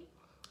see.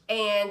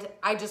 And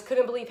I just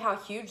couldn't believe how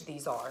huge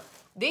these are.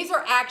 These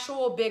are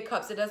actual big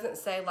cups. It doesn't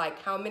say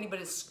like how many, but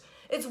it's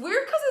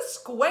weird because it's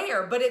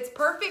square, but it's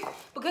perfect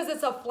because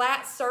it's a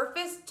flat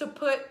surface to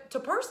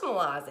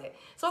personalize it.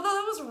 So I thought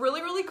that was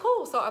really, really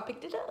cool. So I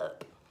picked it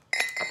up.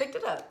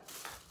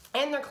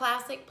 And they're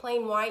classic,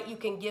 plain white. You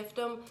can gift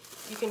them.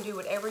 You can do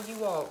whatever you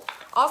want.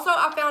 Also,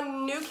 I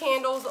found new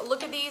candles.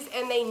 Look at these,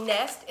 and they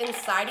nest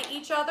inside of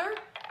each other.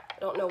 I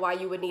don't know why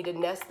you would need to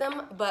nest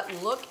them, but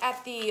look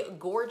at the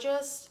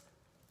gorgeous,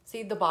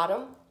 see the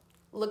bottom?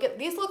 Look at,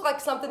 these look like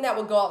something that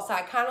would go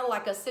outside, kind of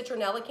like a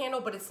citronella candle,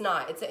 but it's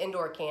not. It's an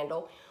indoor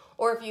candle.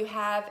 Or if you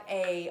have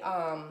a,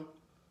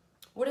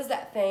 what is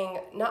that thing?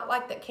 Not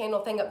like that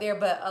candle thing up there,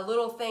 but a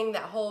little thing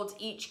that holds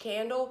each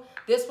candle.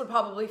 This would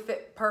probably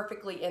fit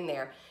perfectly in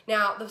there.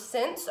 Now, the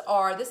scents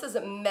are, this is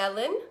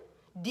melon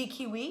de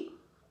kiwi,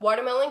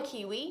 watermelon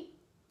kiwi.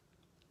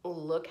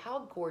 Look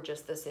how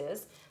gorgeous this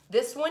is.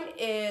 This one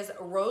is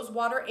rose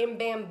water and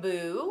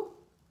bamboo.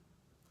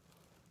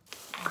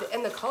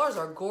 And the colors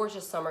are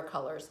gorgeous summer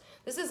colors.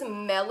 This is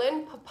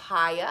melon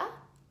papaya.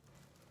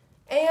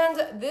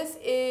 And this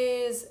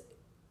is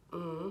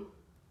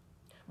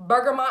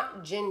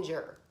bergamot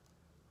ginger.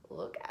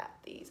 Look at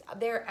these.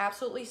 They're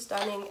absolutely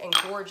stunning and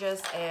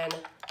gorgeous, and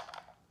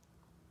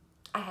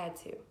I had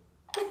to.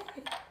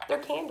 They're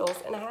candles,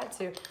 and I had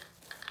to.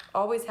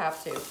 Always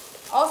have to.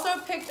 Also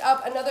picked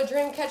up another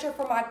dream catcher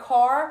for my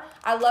car.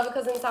 I love it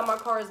because inside my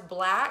car is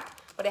black,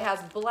 but it has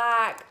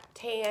black,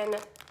 tan,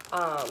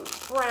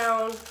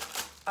 brown.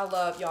 I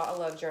love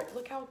journey.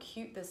 Look how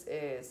cute this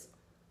is.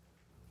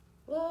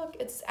 Look,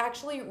 it's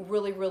actually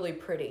really, really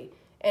pretty.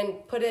 And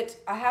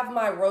I have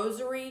my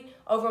rosary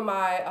over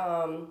my,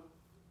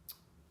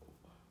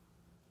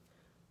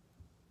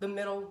 the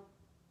middle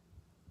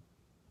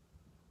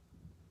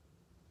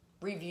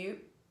review.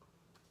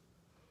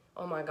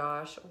 Oh my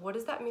gosh, what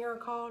is that mirror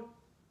called?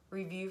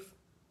 Rear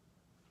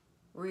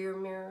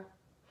mirror.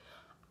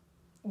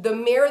 The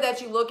mirror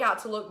that you look out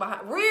to look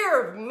behind.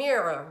 Rear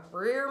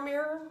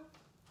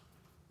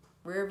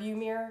view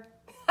mirror.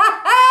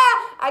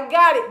 I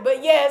got it,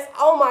 but yes,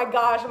 oh my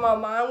gosh, my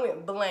mind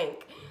went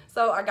blank.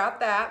 So I got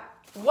that.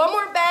 One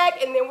more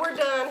bag and then we're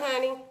done,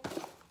 honey.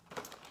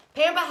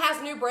 Pampa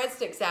has new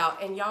breadsticks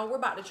out, and y'all, we're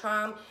about to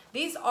try them.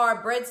 These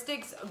are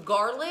breadsticks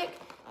garlic.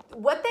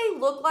 What they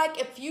look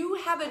like, if you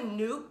have a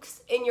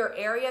Nukes in your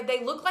area,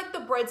 they look like the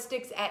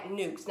breadsticks at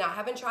Nukes. Now, I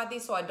haven't tried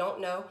these, so I don't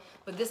know,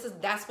 but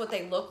that's what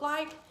they look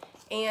like.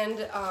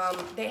 And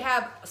they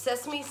have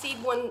sesame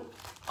seed one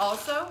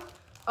also.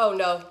 Oh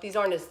no, these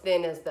aren't as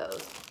thin as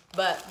those,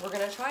 but we're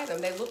gonna try them.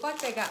 They look like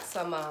they got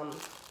some,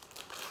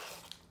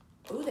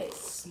 ooh, they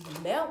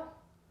smell.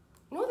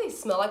 You know what they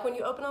smell like when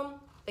you open them?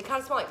 They kind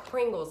of smell like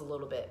Pringles a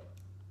little bit.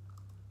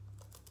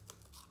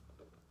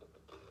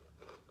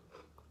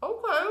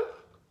 Okay.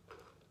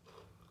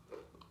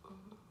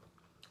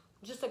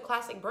 Just a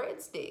classic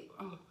breadstick.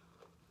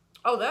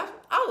 Oh,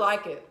 I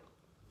like it.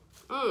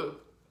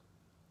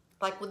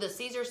 Like with the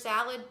Caesar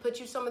salad, put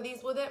you some of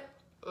these with it.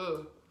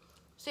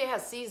 See, it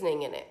has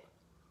seasoning in it.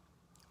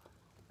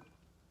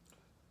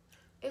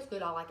 It's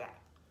good, I like that.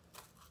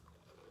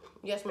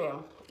 Yes,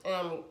 ma'am. And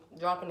I'm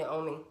dropping it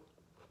on me.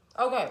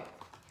 Okay.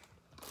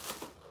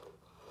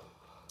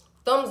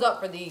 Thumbs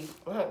up for these.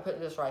 I'm gonna put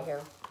this right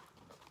here.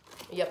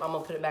 Yep, I'm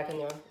gonna put it back in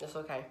there. It's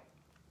okay.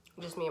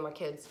 Just me and my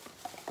kids.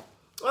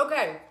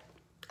 Okay.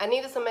 I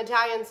needed some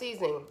Italian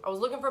seasoning. I was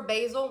looking for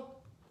basil.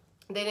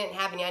 They didn't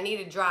have any. I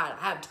needed dried.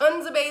 I have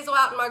tons of basil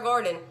out in my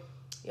garden.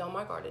 Y'all,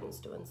 my garden is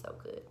doing so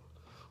good.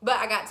 But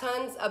I got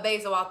tons of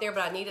basil out there,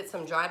 but I needed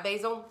some dried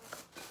basil.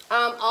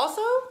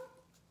 Also,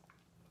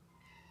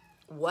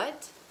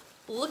 what?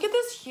 Look at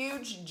this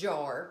huge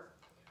jar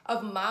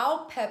of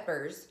mild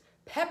peppers,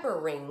 pepper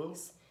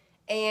rings,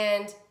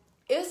 and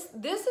this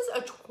is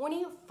a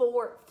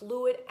 24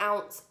 fluid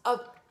ounce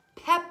of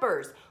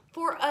peppers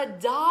for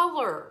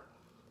 $1.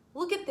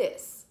 Look at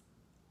this.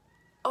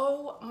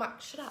 Oh my,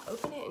 should I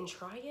open it and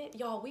try it?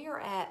 Y'all, we are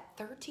at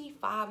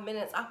 35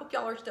 minutes. I hope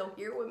y'all are still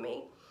here with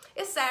me.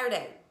 It's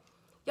Saturday.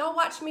 Y'all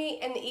watch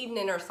me in the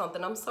evening or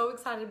something. I'm so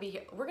excited to be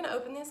here. We're gonna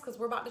open this because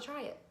we're about to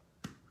try it.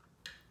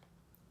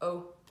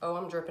 Oh,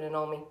 I'm dripping it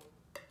on me.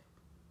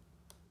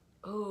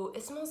 Oh,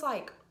 it smells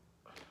like,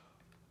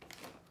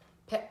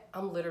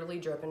 I'm literally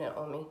dripping it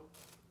on me.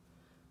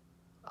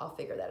 I'll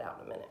figure that out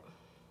in a minute.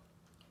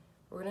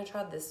 We're gonna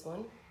try this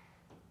one.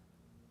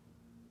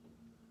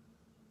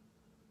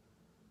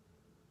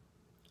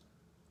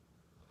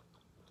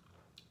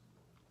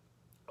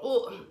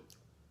 Oh,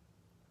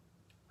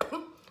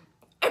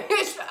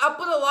 I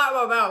put a lot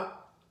in my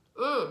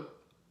mouth.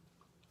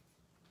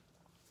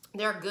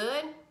 They're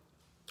good.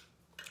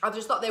 I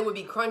just thought they would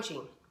be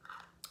crunchy.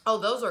 Oh,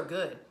 those are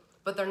good,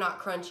 but they're not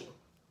crunchy.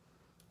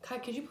 Kai,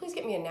 could you please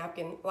get me a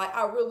napkin? Like,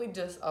 I really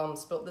just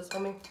spilled this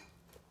on me.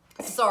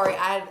 Sorry,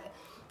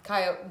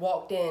 Kaya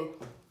walked in.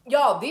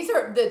 Y'all,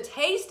 the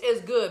taste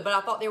is good, but I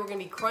thought they were gonna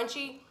be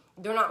crunchy.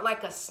 They're not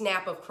like a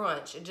snap of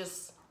crunch.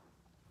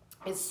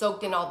 It's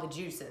soaked in all the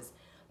juices.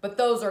 But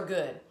those are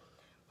good.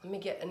 Let me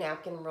get a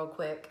napkin real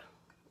quick.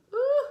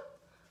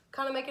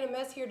 Kind of making a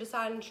mess here,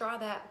 deciding to try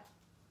that.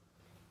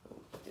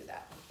 Do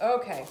that.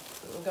 Okay,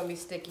 it's gonna be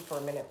sticky for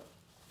a minute.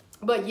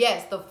 But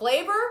yes, the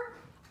flavor,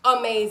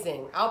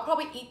 amazing. I'll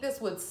probably eat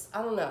this with,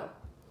 I don't know.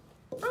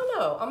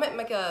 I might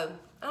make I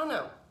don't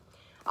know.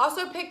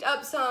 Also picked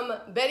up some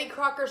Betty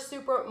Crocker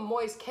Super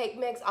Moist Cake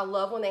Mix. I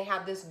love when they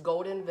have this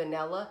golden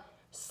vanilla.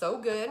 So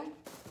good.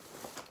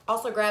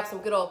 Also grabbed some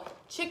good old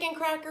chicken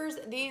crackers.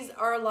 These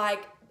are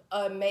like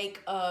a make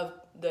of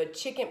the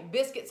chicken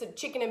biscuits,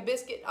 chicken and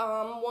biscuit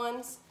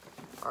ones.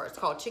 Or it's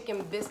called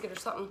chicken biscuit or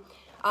something.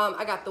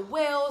 I got the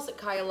Wells.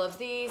 Kaya loves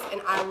these.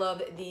 And I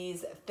love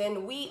these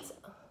thin wheat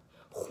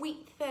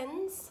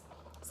thins.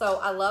 So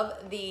I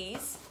love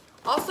these.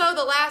 Also,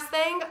 the last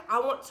thing, I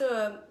want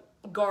to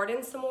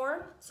garden some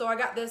more. So I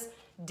got this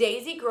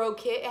Daisy Grow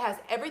Kit. It has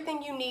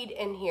everything you need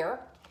in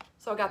here.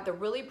 So I got the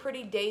really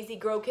pretty Daisy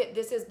Grow Kit.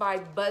 This is by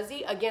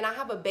Buzzy. Again, I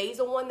have a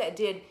basil one that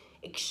did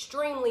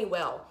extremely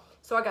well.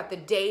 So I got the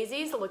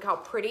daisies. Look how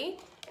pretty.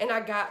 And I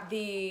got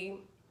the,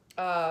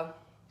 I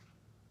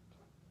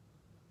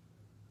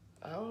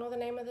don't know the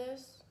name of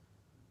this.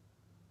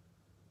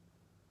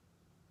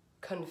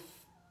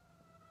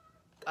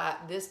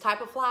 This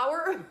type of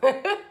flower.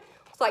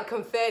 It's like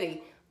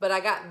confetti. But I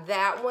got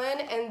that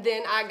one. And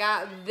then I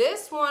got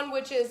this one,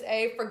 which is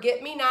a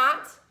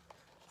Forget-Me-Not.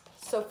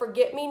 So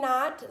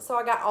Forget-Me-Not. So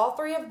I got all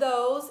three of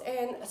those.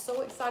 And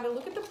so excited.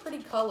 Look at the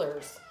pretty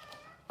colors.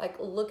 Like,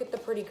 look at the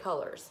pretty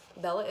colors.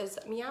 Bella is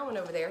meowing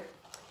over there.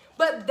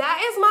 But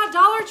that is my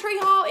Dollar Tree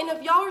haul. And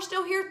if y'all are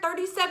still here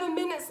 37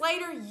 minutes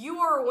later, you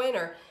are a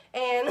winner.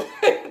 And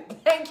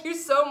thank you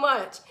so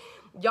much.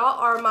 Y'all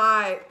are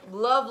my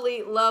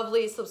lovely,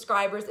 lovely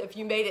subscribers. If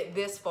you made it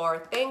this far,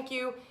 thank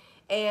you.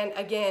 And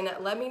again,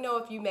 let me know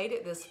if you made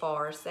it this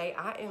far. Say,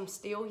 I am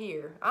still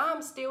here.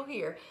 I'm still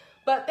here.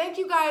 But thank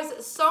you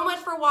guys so much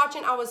for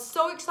watching. I was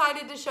so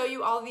excited to show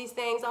you all these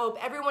things. I hope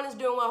everyone is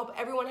doing well. I hope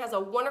everyone has a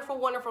wonderful,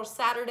 wonderful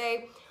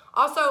Saturday.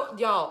 Also,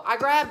 y'all, I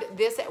grabbed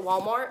this at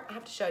Walmart. I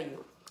have to show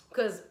you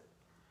because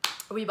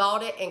we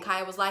bought it and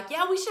Kaya was like,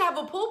 yeah, we should have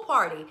a pool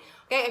party.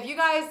 Okay, if you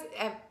guys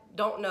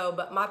don't know,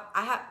 but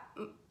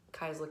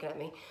Kaya's looking at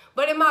me.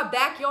 But in my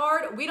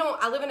backyard,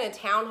 I live in a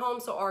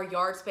townhome, so our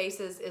yard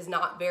spaces is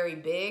not very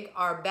big.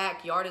 Our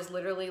backyard is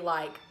literally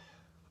like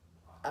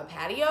a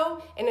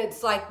patio, and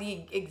it's like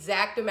the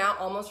exact amount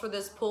almost for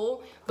this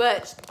pool.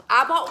 But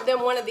I bought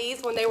them one of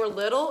these when they were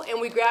little,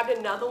 and we grabbed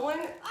another one.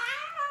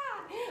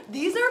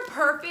 These are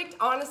perfect,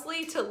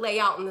 honestly, to lay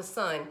out in the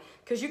sun,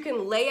 because you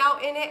can lay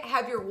out in it,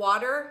 have your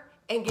water,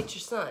 and get your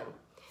sun.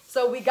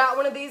 So we got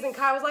one of these, and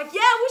Kai was like,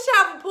 yeah, we should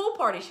have a pool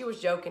party. She was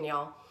joking,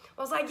 y'all.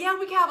 I was like, yeah,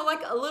 we could have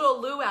like a little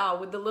luau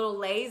with the little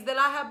lays that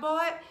I have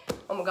bought.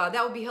 Oh my God,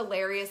 that would be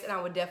hilarious, and I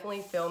would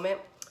definitely film it.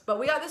 But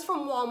we got this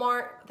from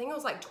Walmart. I think it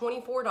was like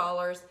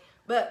 $24.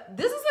 But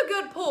this is a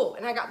good pool,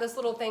 and I got this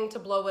little thing to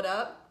blow it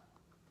up.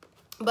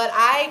 But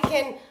I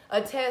can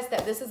attest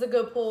that this is a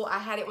good pool. I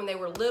had it when they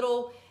were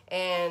little,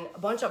 and a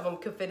bunch of them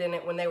could fit in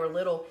it when they were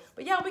little.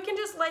 But yeah, we can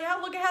just lay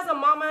out. Look, it has a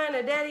mama and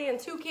a daddy and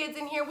 2 kids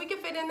in here. We can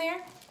fit in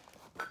there.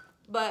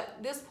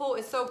 But this pool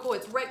is so cool.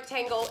 It's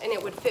rectangle, and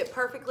it would fit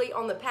perfectly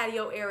on the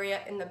patio area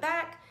in the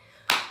back.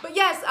 But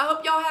yes, I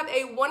hope y'all have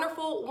a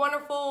wonderful,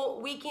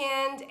 wonderful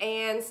weekend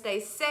and stay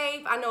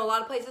safe. I know a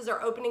lot of places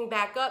are opening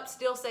back up.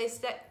 Still stay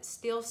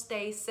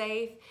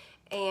safe.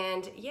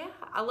 And yeah,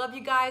 I love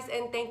you guys,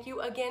 and thank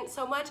you again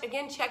so much.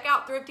 Again, check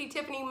out Thrifty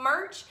Tiffany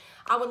merch.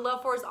 I would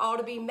love for us all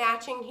to be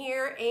matching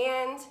here,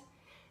 and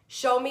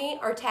show me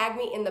or tag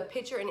me in the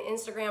picture in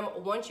Instagram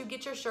once you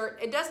get your shirt.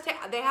 It does take,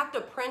 they have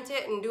to print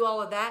it and do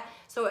all of that,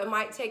 so it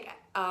might take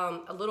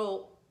a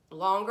little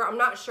longer. I'm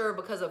not sure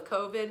because of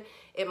COVID,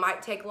 it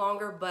might take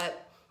longer,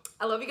 but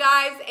I love you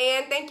guys,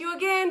 and thank you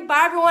again.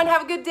 Bye everyone,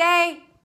 have a good day.